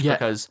to watch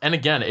because... And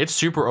again, it's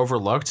super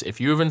overlooked.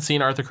 If you haven't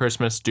seen Arthur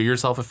Christmas, do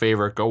yourself a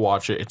favor. Go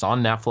watch it. It's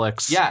on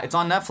Netflix. Yeah, it's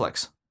on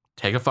Netflix.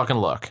 Take a fucking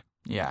look.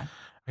 Yeah.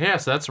 Yeah,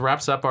 so that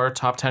wraps up our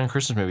top 10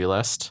 Christmas movie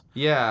list.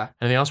 Yeah.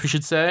 Anything else we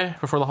should say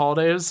before the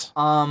holidays?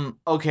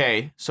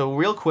 Okay. So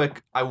real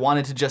quick, I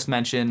wanted to just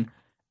mention,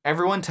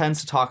 everyone tends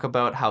to talk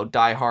about how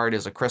Die Hard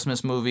is a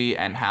Christmas movie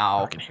and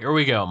how... Fucking here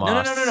we go,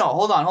 Moss. No.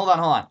 Hold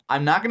on.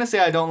 I'm not going to say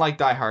I don't like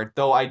Die Hard,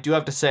 though I do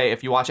have to say,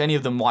 if you watch any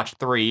of them, watch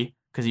 3,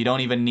 because you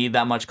don't even need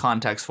that much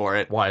context for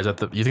it. Why? You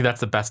think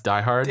that's the best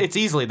Die Hard? It's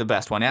easily the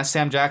best one. It has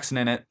Sam Jackson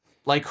in it.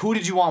 Like, who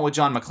did you want with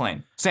John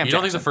McClane? Sam Jackson. You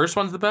don't think the first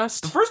one's the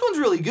best? The first one's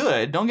really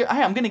good.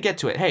 I'm going to get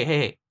to it.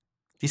 Hey. Do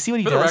you see what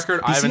he does? For the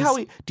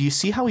record, do you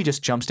see how he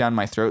just jumps down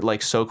my throat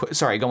like so quick?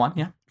 Sorry, go on.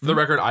 Yeah. For the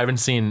record, I haven't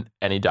seen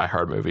any Die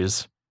Hard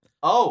movies.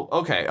 Oh,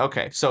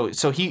 okay. So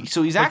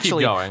he's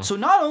actually... Keep going. So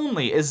not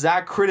only is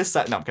Zach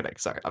criticizing... No, I'm kidding.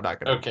 Sorry, I'm not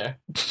going to. Okay.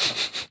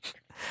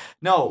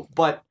 No,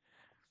 but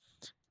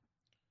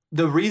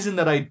the reason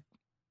that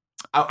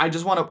I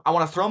just want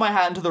to throw my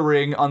hat into the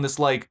ring on this,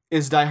 like,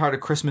 is Die Hard a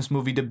Christmas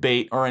movie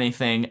debate or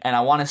anything, and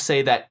I want to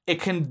say that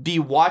it can be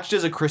watched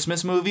as a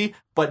Christmas movie,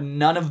 but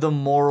none of the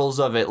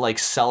morals of it, like,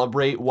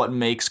 celebrate what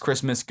makes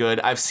Christmas good.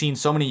 I've seen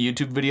so many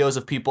YouTube videos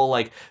of people,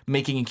 like,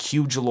 making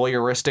huge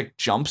lawyeristic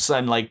jumps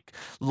and, like,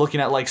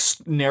 looking at, like,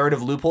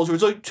 narrative loopholes where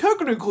it's like,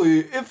 technically,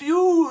 if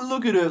you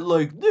look at it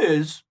like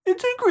this,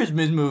 it's a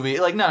Christmas movie.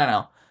 Like,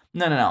 no.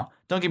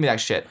 Don't give me that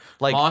shit.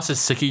 Like, Moss is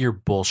sick of your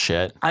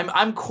bullshit.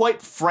 I'm quite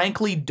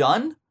frankly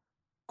done.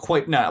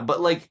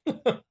 But like,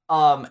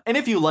 and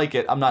if you like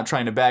it, I'm not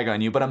trying to bag on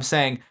you, but I'm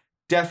saying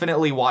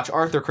definitely watch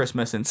Arthur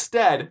Christmas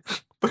instead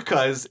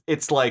because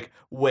it's like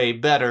way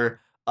better.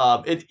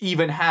 It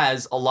even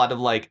has a lot of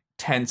like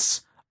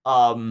tense,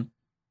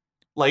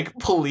 like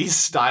police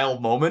style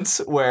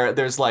moments where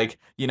there's like,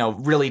 you know,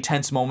 really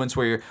tense moments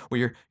where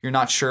you're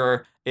not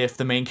sure if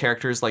the main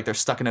character is like they're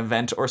stuck in a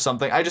vent or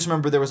something. I just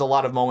remember there was a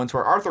lot of moments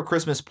where Arthur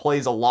Christmas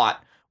plays a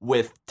lot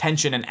with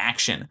tension and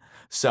action.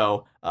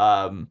 So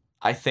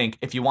I think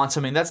if you want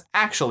something that's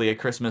actually a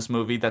Christmas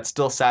movie that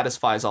still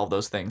satisfies all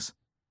those things,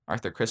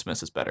 Arthur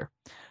Christmas is better.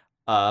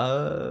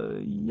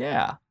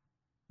 Yeah.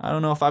 I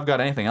don't know if I've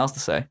got anything else to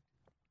say.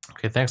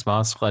 Okay, thanks,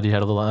 Moss. Glad you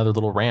had another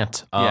little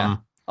rant. Yeah,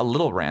 a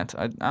little rant.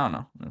 I don't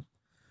know.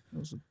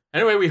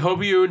 Anyway, we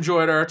hope you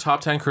enjoyed our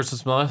top 10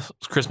 Christmas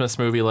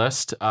movie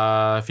list.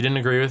 If you didn't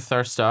agree with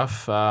our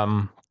stuff,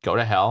 go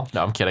to hell.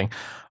 No, I'm kidding.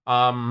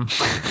 I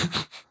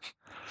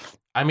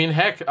mean,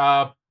 heck,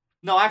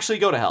 no, actually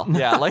go to hell.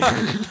 Yeah, like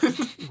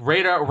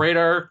rate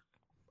the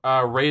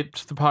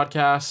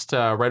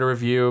podcast, write a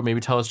review, maybe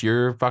tell us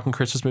your fucking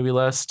Christmas movie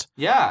list.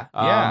 Yeah,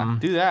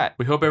 do that.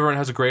 We hope everyone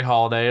has a great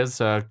holidays,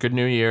 good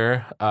new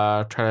year.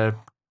 Try to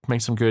make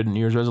some good New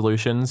Year's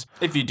resolutions.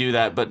 If you do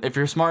that, but if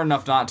you're smart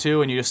enough not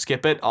to and you just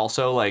skip it,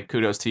 also, like,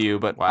 kudos to you,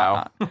 but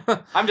wow.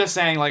 I'm just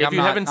saying, like, I'm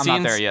not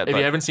there yet. If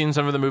you haven't seen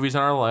some of the movies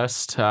on our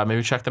list,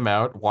 maybe check them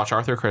out. Watch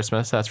Arthur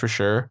Christmas, that's for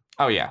sure.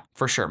 Oh, yeah,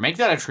 for sure. Make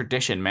that a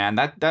tradition, man.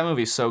 That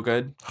movie's so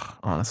good.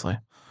 Honestly.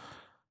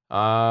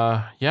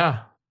 Yeah,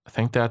 I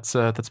think that's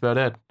about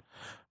it.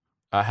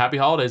 Happy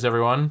holidays,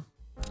 everyone.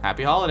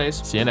 Happy holidays.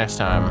 See you next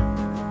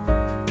time.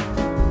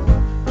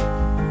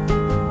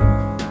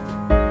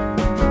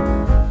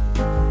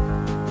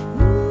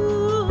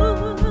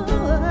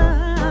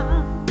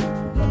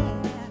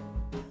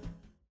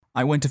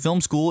 I Went to Film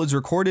School is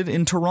recorded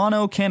in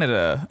Toronto,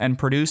 Canada, and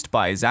produced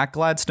by Zach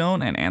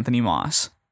Gladstone and Anthony Moss.